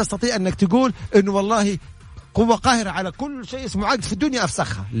 ما تستطيع أنك تقول أنه والله قوة قاهرة على كل شيء اسمه عقد في الدنيا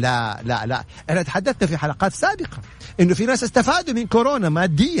أفسخها. لا لا لا، احنا تحدثنا في حلقات سابقة إنه في ناس استفادوا من كورونا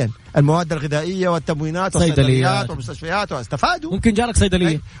ماديا، المواد الغذائية والتموينات والصيدليات والمستشفيات واستفادوا. ممكن جارك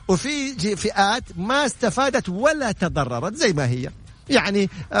صيدلية. وفي فئات ما استفادت ولا تضررت زي ما هي، يعني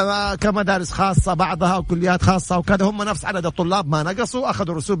كمدارس خاصة بعضها وكليات خاصة وكذا، هم نفس عدد الطلاب ما نقصوا،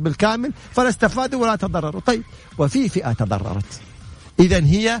 أخذوا رسوب بالكامل فلا استفادوا ولا تضرروا. طيب وفي فئة تضررت، إذن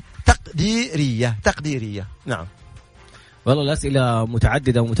هي تقديرية. نعم والله الأسئلة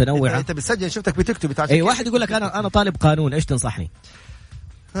متعددة ومتنوعة. أنت بتسجل، شفتك بتكتب. أي واحد يقول لك أنا طالب قانون، إيش تنصحني؟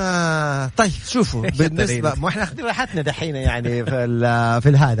 طيب شوفوا بالنسبة ما احنا اخذين راحتنا دحين يعني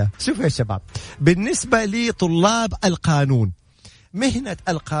في هذا. شوفوا يا شباب، بالنسبة لطلاب القانون، مهنة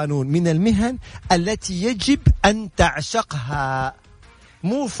القانون من المهن التي يجب أن تعشقها،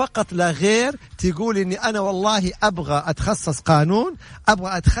 مو فقط لا غير تقول إني أنا والله أبغى أتخصص قانون،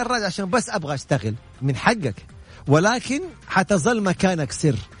 أبغى أتخرج عشان بس أبغى أشتغل، من حقك، ولكن حتظل مكانك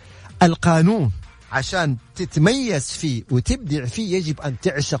سر. القانون عشان تتميز فيه وتبدع فيه يجب أن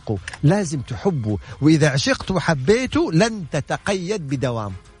تعشقه، لازم تحبه، وإذا عشقته وحبيته لن تتقيد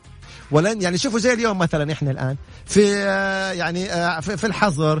بدوام ولن، يعني شوفوا زي اليوم مثلا احنا الآن في يعني في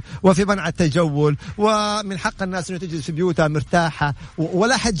الحظر وفي منع التجول، ومن حق الناس انه تجلس في بيوتها مرتاحة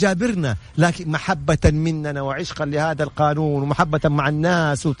ولا حد جابرنا، لكن محبة مننا وعشقا لهذا القانون ومحبة مع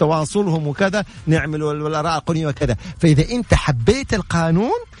الناس وتواصلهم وكذا نعمل والآراء القانونية وكذا. فإذا انت حبيت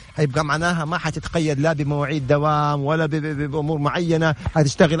القانون هيبقى معناها ما حتتقيد لا بمواعيد دوام ولا بأمور معينة،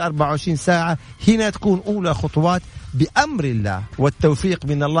 هتشتغل 24 ساعة. هنا تكون أولى خطوات بأمر الله والتوفيق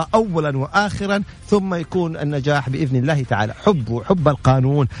من الله أولا وآخرا، ثم يكون النجاح بإذن الله تعالى. حب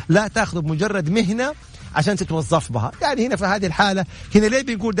القانون، لا تأخذ مجرد مهنة عشان تتوظف بها. يعني هنا في هذه الحالة هنا ليه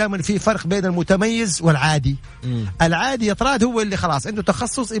بنقول دائما في فرق بين المتميز والعادي. العادي يطراد هو اللي خلاص عنده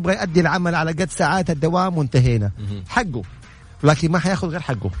تخصص يبغى يؤدي العمل على قد ساعات الدوام وانتهينا، حقه، لكن ما حياخذ غير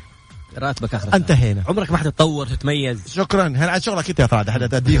حقه، راتبك آخر انتهينا، عمرك ما حتتطور تتميز. شكرا، هل عاد شغلك انت يا طراد حدا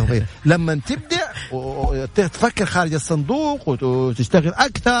تأديهم لما تبدع وتفكر خارج الصندوق وتشتغل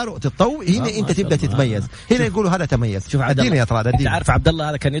اكثر وتتطور، هنا انت تبدا تتميز. هنا يقولوا هذا تميز. شوف اديني يا طراد، انت عارف عبد الله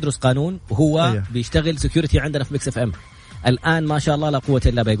هذا كان يدرس قانون وهو بيشتغل سكيورتي عندنا في ميكس اف ام. الآن ما شاء الله لا قوة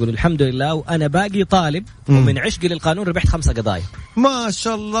إلا بالله، يقول الحمد لله وأنا باقي طالب ومن عشقي للقانون ربحت 5 قضايا. ما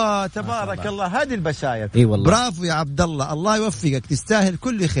شاء الله تبارك الله، هذه البشاير. والله برافو يا عبد الله، الله يوفقك، تستاهل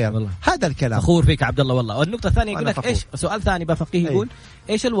كل خير والله. هذا الكلام فخور فيك عبد الله والله. والنقطة الثانية يقول لك إيش، سؤال ثاني بفقيه يقول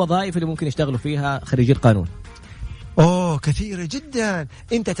إيش الوظائف اللي ممكن يشتغلوا فيها خريجي القانون؟ كثيرة جدا.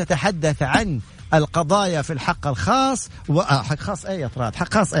 أنت تتحدث عن القضايا في الحق الخاص حق خاص يا طراد،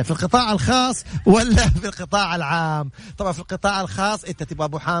 حق خاص في القطاع الخاص ولا في القطاع العام؟ طبعا في القطاع الخاص انت تبغى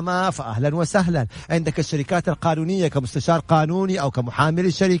محاماة فأهلا وسهلا، عندك الشركات القانونية كمستشار قانوني او كمحامي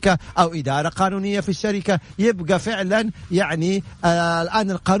للشركة او إدارة قانونية في الشركة. يبقى فعلا يعني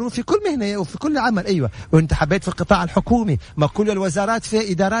الآن القانون في كل مهنة وفي كل عمل. ايوه، وانت حبيت في القطاع الحكومي، ما كل الوزارات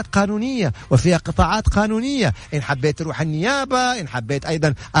فيها إدارات قانونية وفيها قطاعات قانونية. ان حبيت تروح النيابة، ان حبيت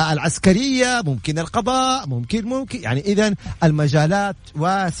ايضا العسكرية، ممكن القضاء، ممكن يعني إذن المجالات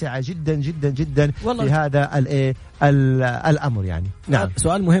واسعة جدا جدا جدا في هذا الأمر يعني. نعم.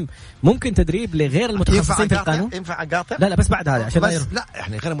 سؤال مهم، ممكن تدريب لغير المتخصصين في القانون؟ ينفع أقاطع؟ لا بس بعد هذا عشان لا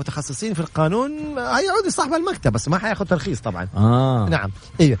يعني غير المتخصصين في القانون هيعود صاحب المكتب بس ما حياخذ ترخيص طبعا. نعم.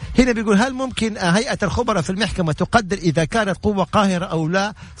 ايوه، هنا بيقول هل ممكن هيئة الخبراء في المحكمة تقدر إذا كانت قوة قاهرة أو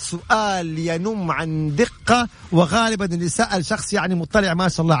لا؟ سؤال ينم عن دقة، وغالبا اللي سأل شخص يعني مطلع ما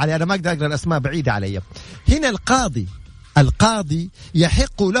شاء الله عليه، أنا ما أقدر أقرأ الأسماء بعيدة علي. هنا القاضي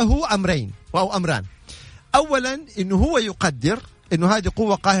يحق له أمرين أو أمران. أولا إنه هو يقدر إنه هذه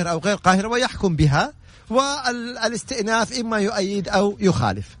قوة قاهرة أو غير قاهرة ويحكم بها، والاستئناف إما يؤيد أو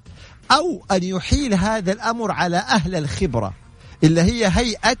يخالف، أو أن يحيل هذا الأمر على أهل الخبرة اللي هي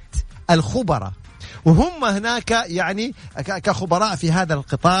هيئة الخبراء، وهم هناك يعني كخبراء في هذا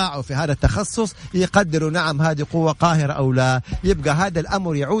القطاع أو في هذا التخصص يقدروا نعم هذه قوة قاهرة أو لا. يبقى هذا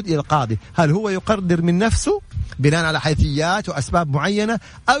الأمر يعود إلى القاضي، هل هو يقدر من نفسه بناء على حيثيات وأسباب معينة،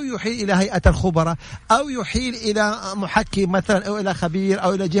 أو يحيل إلى هيئة الخبراء، أو يحيل إلى محكم مثلا، أو إلى خبير،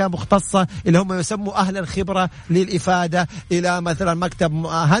 أو إلى جهة مختصة اللي هم يسموا أهل الخبرة للإفادة، إلى مثلا مكتب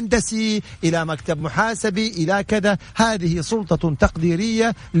هندسي، إلى مكتب محاسبي، إلى كذا. هذه سلطة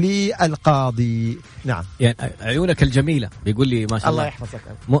تقديرية للقاضي. نعم. يعني عيونك الجميلة بيقول لي ما شاء الله. الله يحفظك.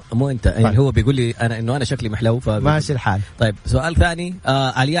 مو أنت يعني هو بيقول لي أنا شكلي محلو ماشي الحال. طيب سؤال ثاني.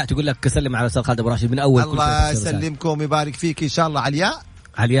 علياء تقول لك سلم على الأستاذ خالد أبو راشد من أول. الله يسلمكم ويبارك فيك إن شاء الله.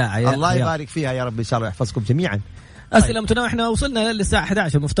 علياء الله يبارك فيها يا رب إن شاء الله يحفظكم جميعا. أسئلة متنوعة. احنا وصلنا للساعة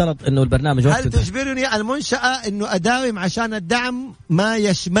 11 المفترض إنه البرنامج. هل تجبرني المنشأة إنه أداوم عشان الدعم ما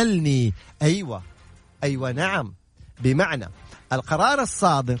يشملني؟ أيوة نعم. بمعنى القرار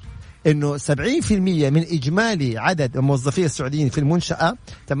الصادر إنه 70% من إجمالي عدد الموظفين السعوديين في المنشأة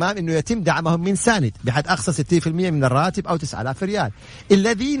تمام إنه يتم دعمهم من ساند بحد أقصى 60% من الراتب أو 9000 ريال.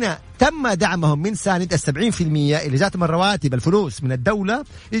 الذين تم دعمهم من ساند 70% اللي جاتهم الرواتب الفلوس من الدولة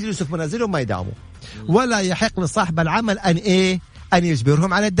يجلسوا في منازلهم ما يداوموا، ولا يحق لصاحب العمل أن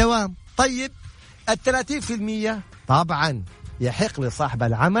يجبرهم على الدوام. طيب 30% طبعا يحق لصاحب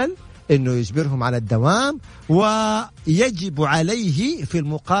العمل إنه يجبرهم على الدوام، ويجب عليه في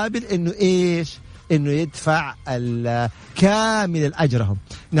المقابل إنه إنه يدفع كامل أجرهم.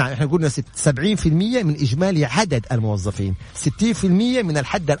 نعم إحنا قلنا 70% من إجمالي عدد الموظفين، 60% من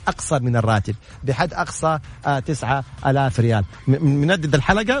الحد الأقصى من الراتب بحد أقصى 9000 ريال. مندد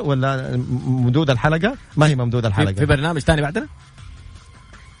الحلقة ولا ممدود الحلقة؟ ما هي ممدود الحلقة. في برنامج تاني بعدنا.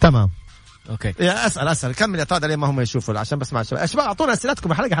 تمام. اوكي يا اسال كمل يا طارق لما هم يشوفوا عشان بس مع الشباب. الشباب اعطونا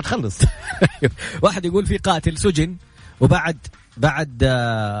اسئلتكم الحلقه حتخلص. واحد يقول في قاتل سجن وبعد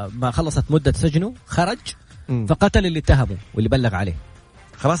ما خلصت مده سجنه خرج فقتل اللي اتهمه واللي بلغ عليه،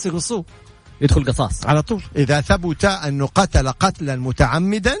 خلاص يقصوه، يدخل قصاص على طول. اذا ثبت انه قتل قتلا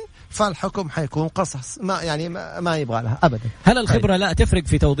متعمدا فالحكم حيكون قصص، ما يبغى لها ابدا. هل الخبره لا تفرق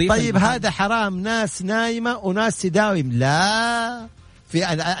في توظيف؟ طيب هذا حرام، ناس نايمه وناس تداوم. لا،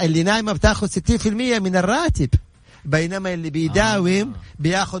 في اللي نايمة بتاخد 60% من الراتب، بينما اللي بيداوم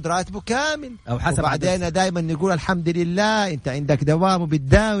بياخد راتبه كامل. أو حسب وبعدين دائما نقول الحمد لله انت عندك دوام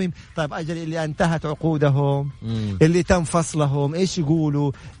وبتداوم. طيب اجل اللي انتهت عقودهم اللي تم فصلهم ايش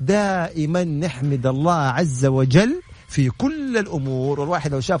يقولوا؟ دائما نحمد الله عز وجل في كل الأمور،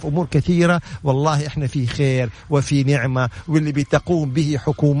 والواحد لو شاف أمور كثيرة والله إحنا في خير وفي نعمة، واللي بتقوم به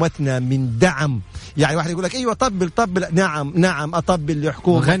حكومتنا من دعم. يعني واحد يقول لك أيوة طبل، نعم أطبل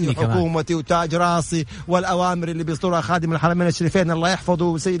لحكومتي وتاج راسي، والأوامر اللي بيصدرها خادم الحرمين الشريفين الله يحفظه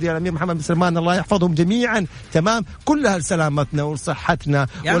وسيدي الأمير محمد بن سلمان الله يحفظهم جميعا، تمام، كلها لسلامتنا وصحتنا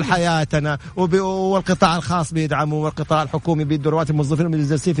والحياتنا، والقطاع الخاص بيدعموا والقطاع الحكومي بيدوا رواتب الموظفين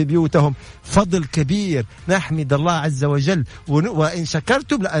المجلسين في بيوتهم. فضل كبير، نحمد الله عز وجل، وإن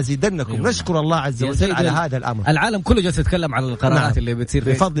شكرتم لأزيدنكم. نشكر الله عز وجل على هذا الأمر. العالم كله جالس يتكلم عن القرارات اللي بتصير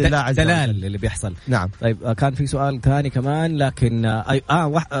بفضل الله عز وجل، دلال اللي بيحصل. نعم. طيب كان في سؤال ثاني كمان، لكن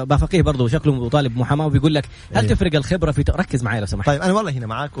بفقيه برضه شكله طالب محاماة وبيقول لك هل تفرق الخبرة في ركز معي لو سمحت. طيب أنا والله هنا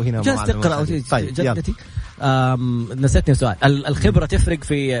معاك وهنا جالس تقرأ. طيب جدتي نسيتني سؤال. الخبرة تفرق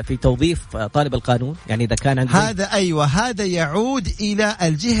في توظيف طالب القانون؟ يعني إذا كان عندك هذا يعود إلى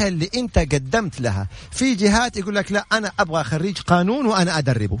الجهة اللي أنت قدمت لها. في جهات يقول لك لا أنا أبغى خريج قانون وأنا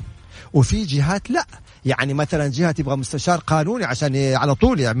أدربه، وفي جهات لا، يعني مثلا جهة تبغى مستشار قانوني عشان على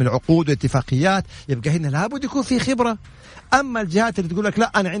طول يعمل عقود واتفاقيات، يبقى هنا لابد يكون في خبرة. أما الجهات اللي تقول لك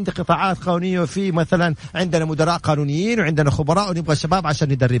لا أنا عندي قطاعات قانونية وفي مثلا عندنا مدراء قانونيين وعندنا خبراء ونبغى شباب عشان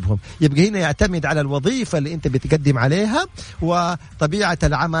ندربهم، يبقى هنا يعتمد على الوظيفة اللي أنت بتقدم عليها وطبيعة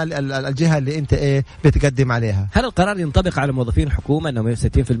العمل الجهة اللي أنت بتقدم عليها. هل القرار ينطبق على موظفين الحكومة أنهم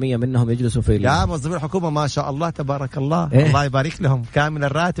 60% منهم يجلسوا في لا، موظفين الحكومة ما شاء الله تبارك الله، الله يبارك لهم، كامل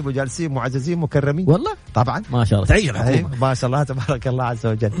الراتب وجالسين معززين مكرمين. والله طبعا ما شاء الله تعيش الحكومة ما شاء الله تبارك الله عز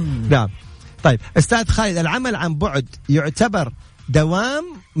وجل. نعم. طيب أستاذ خالد، العمل عن بعد يعتبر دوام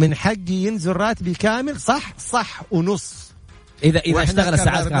من حقي ينزل راتبي كامل؟ صح ونص إذا اشتغل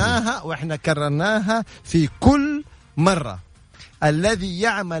الساعات كاملة، وإحنا كررناها في كل مرة. الذي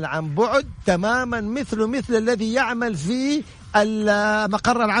يعمل عن بعد تماما مثل الذي يعمل في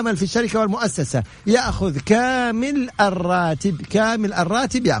مقر العمل في الشركة والمؤسسة، يأخذ كامل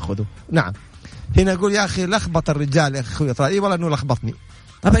الراتب يأخذه. نعم. هنا أقول يا أخي لخبط الرجال يا أخي طيب، والله أنه لخبطني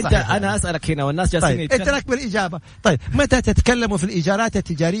انت انا اسالك هنا والناس جالسين طيب انت لك بالاجابه. طيب متى تتكلموا في الايجارات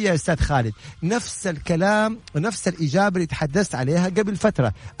التجاريه يا استاذ خالد؟ نفس الكلام ونفس الاجابه اللي تحدثت عليها قبل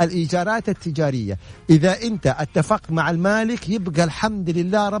فتره. الايجارات التجاريه اذا انت اتفقت مع المالك يبقى الحمد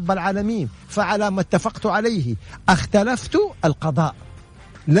لله رب العالمين، فعلى ما اتفقت عليه. اختلفت القضاء،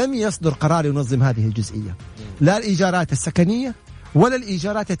 لم يصدر قرار ينظم هذه الجزئيه، لا الايجارات السكنيه ولا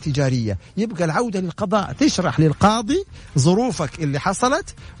الإيجارات التجارية. يبقى العودة للقضاء، تشرح للقاضي ظروفك اللي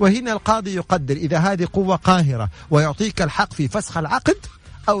حصلت، وهنا القاضي يقدر إذا هذه قوة قاهرة ويعطيك الحق في فسخ العقد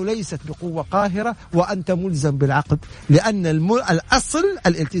أو ليست بقوة قاهرة وأنت ملزم بالعقد، لأن الأصل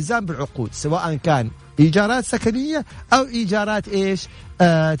الالتزام بالعقود سواء كان إيجارات سكنية أو إيجارات إيش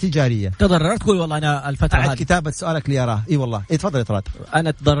تجارية. تضررت؟ تقول والله أنا الفترة هذه كتابة سؤالك لي أراه. إي والله تفضل يا طراد.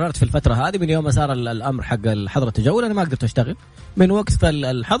 أنا تضررت في الفترة هذه من يوم صار الأمر حق الحظر التجول، أنا ما قدرت أشتغل من وقت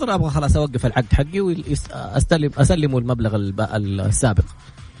الحظر، أبغى خلاص أوقف العقد حقي وأسلمه المبلغ السابق.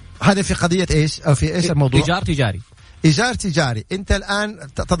 هذا في قضية إيش أو في إيش الموضوع؟ إيجار تجاري. أنت الآن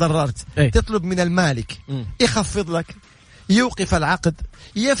تضررت، تطلب من المالك يخفض لك، يوقف العقد،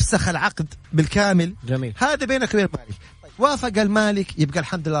 يفسخ العقد بالكامل. جميل. هذا بينك وبين المالك. وافق المالك يبقى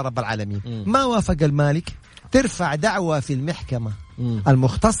الحمد لله رب العالمين. ما وافق المالك ترفع دعوة في المحكمة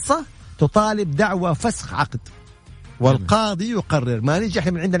المختصة، تطالب دعوة فسخ عقد، والقاضي يقرر. ما نيجي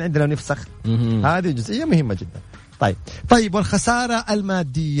احنا من عندنا نفسخ. هذه جزئية مهمة جدا. طيب والخسارة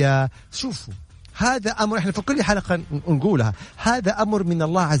المادية، شوفوا هذا أمر إحنا في كل حلقة نقولها، هذا أمر من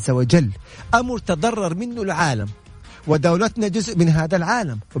الله عز وجل، أمر تضرر منه العالم، ودولتنا جزء من هذا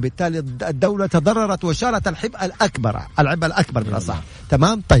العالم، وبالتالي الدولة تضررت وشالت العبء الأكبر بالأصح.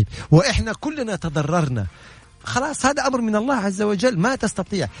 تمام. طيب وإحنا كلنا تضررنا، خلاص هذا أمر من الله عز وجل، ما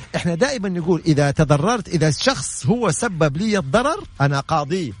تستطيع. إحنا دائما نقول إذا تضررت، إذا الشخص هو سبب لي الضرر أنا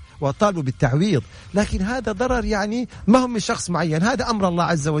قاضي وطالبوا بالتعويض، لكن هذا ضرر يعني ما هم من شخص معين، هذا أمر الله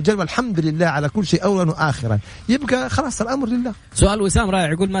عز وجل، والحمد لله على كل شيء أولا وآخرا. يبقى خلاص الأمر لله. سؤال وسام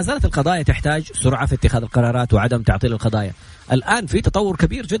رائع، يقول ما زالت القضايا تحتاج سرعة في اتخاذ القرارات وعدم تعطيل القضايا. الآن في تطور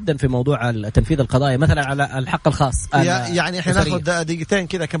كبير جدا في موضوع تنفيذ القضايا، مثلا على الحق الخاص. يعني احنا ناخذ دقيقتين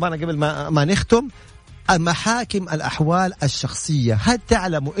كذا كمان قبل ما نختم. محاكم الأحوال الشخصية، هل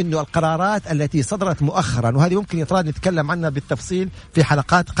تعلموا أنه القرارات التي صدرت مؤخرا، وهذه ممكن يطراد نتكلم عنها بالتفصيل في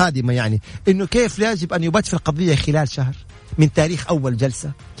حلقات قادمة، يعني أنه كيف يجب أن يبت في القضية خلال شهر من تاريخ أول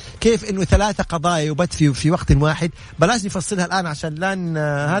جلسة، كيف أنه 3 قضايا يبت في وقت واحد. بلاش نفصلها الآن عشان لن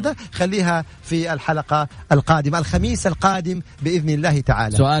هذا، خليها في الحلقة القادمة الخميس القادم بإذن الله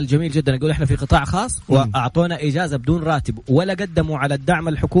تعالى. سؤال جميل جدا، يقول إحنا في قطاع خاص وأعطونا إجازة بدون راتب، ولا قدموا على الدعم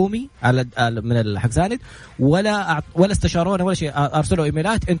الحكومي من الحق ساند، ولا استشارونا ولا شيء، أرسلوا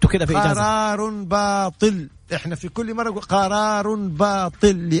إيميلات أنتوا كذا في إجازة. قرار باطل. احنا في كل مرة نقول قرار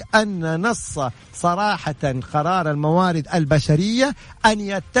باطل، لأن نص صراحة قرار الموارد البشرية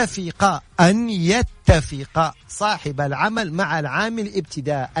أن يتفق صاحب العمل مع العامل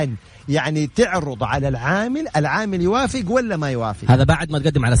ابتداء، يعني تعرض على العامل يوافق ولا ما يوافق. هذا بعد ما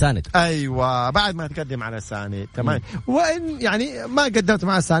تقدم على ساند. أيوة بعد ما تقدم على ساند. تمام. وإن يعني ما قدمت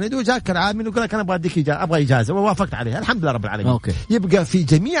مع ساند وجاك العامل وقال لك أنا أبغى إجازة ووافقت عليها، الحمد لله رب العالمين. أوكي. يبقى في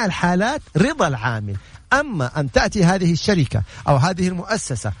جميع الحالات رضا العامل. أما أن تأتي هذه الشركة أو هذه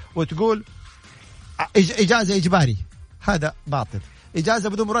المؤسسة وتقول إجازة إجباري، هذا باطل. إجازة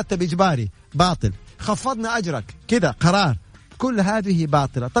بدون مرتب إجباري، باطل. خفضنا أجرك، كذا قرار، كل هذه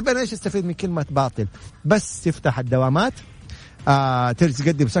باطلة. طب أنا إيش استفيد من كلمة باطل؟ بس تفتح الدوامات،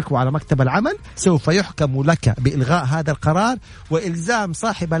 تقدم شكوى على مكتب العمل، سوف يحكم لك بإلغاء هذا القرار وإلزام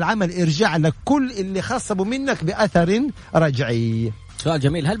صاحب العمل إرجاع لك كل اللي خصبوا منك بأثر رجعي. سؤال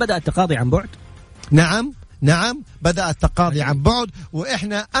جميل، هل بدأ التقاضي عن بعد؟ نعم بدأ التقاضي عن بعد.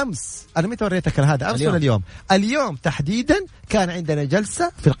 وإحنا أمس، أنا متى وريتك هذا، أمس ولا اليوم تحديدا كان عندنا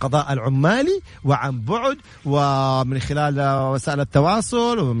جلسة في القضاء العمالي وعن بعد ومن خلال وسائل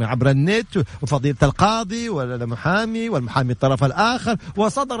التواصل ومن عبر النت، وفضيلة القاضي والمحامي والمحامي الطرف الآخر،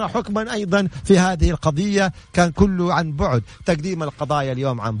 وصدر حكما أيضا في هذه القضية، كان كله عن بعد. تقديم القضايا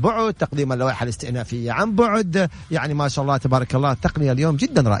اليوم عن بعد، تقديم اللوائح الاستئنافية عن بعد، يعني ما شاء الله تبارك الله التقنية اليوم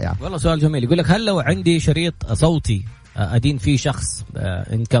جدا رائعة. والله سؤال جميل، يقول لك هل لو عندي شريط صوتي أدين فيه شخص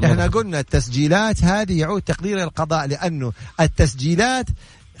إن كان احنا قلنا التسجيلات هذه يعود تقدير القضاء، لأنه التسجيلات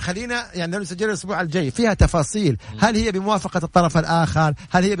خلينا يعني نسجل الأسبوع الجاي فيها تفاصيل، هل هي بموافقة الطرف الآخر،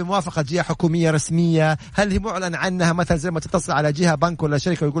 هل هي بموافقة جهة حكومية رسمية، هل هي معلن عنها مثلا زي ما تتصل على جهة بنك ولا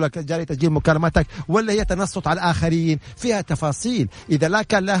شركة ويقول لك جاري تسجيل مكالمتك، ولا هي تنصت على الآخرين، فيها تفاصيل. إذا لا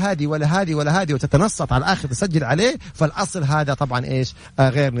كان لا هذه ولا هذه ولا هذه وتتنصت على الآخر تسجل عليه، فالأصل هذا طبعا إيش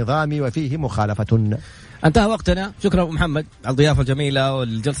غير نظامي وفيه مخالفة. انتهى وقتنا. شكرا أبو محمد على الضيافة الجميلة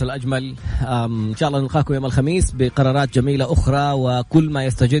والجلسة الأجمل. إن شاء الله نلقاكم يوم الخميس بقرارات جميلة أخرى وكل ما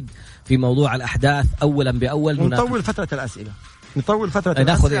يستجد في موضوع الأحداث أولا بأول. نطول فترة الأسئلة، نطول فترة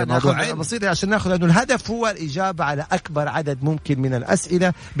ناخذ موضوع بسيط عشان ناخذ، لأنه الهدف هو الإجابة على أكبر عدد ممكن من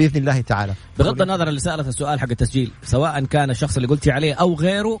الأسئلة بإذن الله تعالى. بغض النظر اللي سألت السؤال حق التسجيل، سواء كان الشخص اللي قلتي عليه أو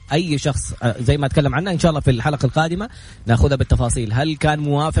غيره، أي شخص زي ما أتكلم عنه إن شاء الله في الحلقة القادمة ناخذها بالتفاصيل. هل كان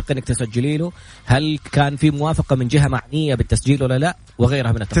موافق إنك تسجلي له؟ هل كان في موافقة من جهة معنية بالتسجيل ولا لا؟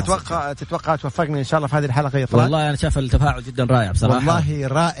 وغيرها من التفاصيل. تتوقع توفقني إن شاء الله في هذه الحلقة يا طلال؟ والله أنا شايف التفاعل جدا رائع بصراحة. والله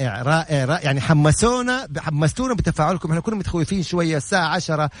رائع رائع رائع، يعني حمستونا بتفاعلكم. احنا كنا متخوفين شوية الساعة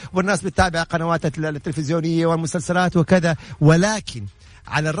 10 والناس بتتابع قنوات التلفزيونية والمسلسلات وكذا، ولكن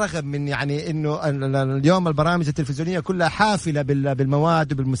على الرغم من يعني انه اليوم البرامج التلفزيونيه كلها حافله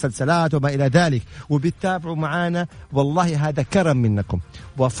بالمواد وبالمسلسلات وما الى ذلك، وبتتابعوا معنا، والله هذا كرم منكم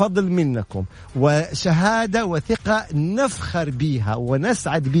وفضل منكم وشهاده وثقه نفخر بيها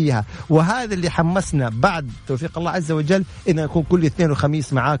ونسعد بيها، وهذا اللي حمسنا بعد توفيق الله عز وجل ان نكون كل اثنين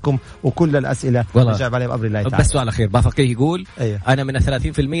وخميس معاكم وكل الاسئله نجاوب عليها بامر الله تعالى. بس سؤال اخير، بافقيه يقول انا من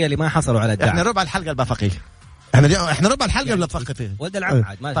 30% اللي ما حصلوا على الدعم. احنا ربع الحلقه البافقيه، احنا ربع الحلقه ولا بفقط فيه ولد العم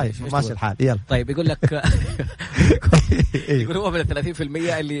عاد ما طيب ماشي الحال. يلا طيب يقول لك يقول هو من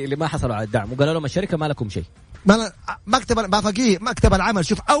 30% اللي ما حصلوا على الدعم وقالوا لهم الشركه ما لكم شيء. مكتب بافقيه مكتب العمل،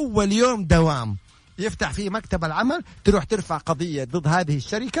 شوف اول يوم دوام يفتح فيه مكتب العمل تروح ترفع قضيه ضد هذه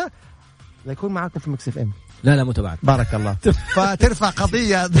الشركه يكون معاكم في مكس اف ام. لا مو تبعك. بارك الله. فترفع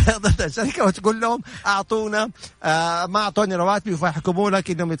قضيه ضد الشركه وتقول لهم اعطونا ما اعطوني رواتبي فيحكموا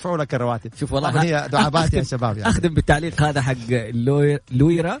لك انهم يدفعوا لك الرواتب. شوف والله هي دعابات يا شباب يعني. اخدم بالتعليق هذا حق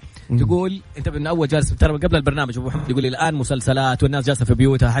لويرا تقول انت من اول جالس ترى قبل البرنامج ابو محمد يقول الان مسلسلات والناس جالسه في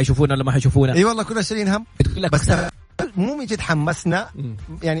بيوتها حيشوفونا ولا ما حيشوفونا. اي والله كنا شايلين هم، بس مو من جد حمسنا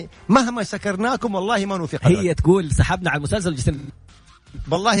يعني مهما سكرناكم والله ما نوفق. هي تقول سحبنا على المسلسل جسم.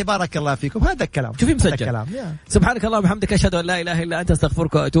 والله بارك الله فيكم، هذا الكلام شوفي مسجل. سبحانك اللهم وبحمدك اشهد ان لا اله الا انت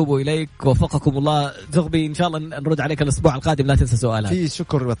استغفرك واتوب اليك. وفقكم الله زغبي، ان شاء الله نرد عليك الاسبوع القادم، لا تنسى سؤالها. في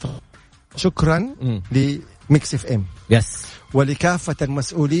شكرا لميكس اف ام يس ولكافه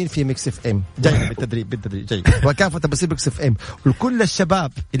المسؤولين في ميكس اف ام جاي بالتدريب جاي وكافه مسؤولين ميكس اف ام وكل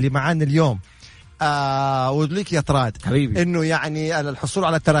الشباب اللي معانا اليوم. وليك يا طراد حبيبي انه يعني الحصول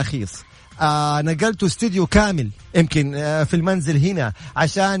على التراخيص. نقلت استوديو كامل يمكن في المنزل هنا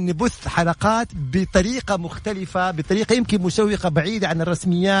عشان نبث حلقات بطريقة مختلفة، بطريقة يمكن مشوقة بعيدة عن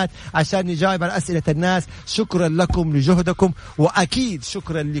الرسميات، عشان نجاوب على أسئلة الناس. شكرا لكم لجهدكم، وأكيد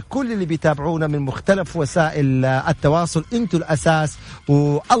شكرا لكل اللي بيتابعونا من مختلف وسائل التواصل. انتوا الأساس،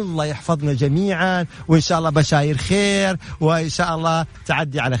 والله يحفظنا جميعا، وإن شاء الله بشاير خير، وإن شاء الله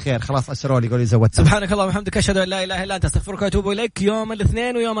تعدي على خير. خلاص أشروا لي قولي زودت. سبحانك اللهم وبحمدك أشهد أن لا إله إلا أنت أستغفرك وأتوب إليك. يوم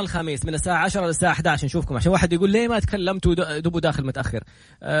الاثنين ويوم الخميس من الساعة 10 للساعة 11 نشوفكم. عشان واحد يقول ليه ما تكلمتوا دبوا داخل متأخر.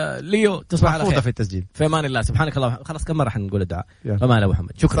 ليو تصبح على خير في التسجيل. في أمان الله. سبحانك الله. خلاص كم مرة حنقول الدعاء. أمان الله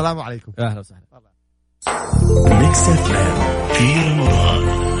محمد. شكرا. السلام عليكم. أهلا وسهلا. ميكس اف ام في رمضان.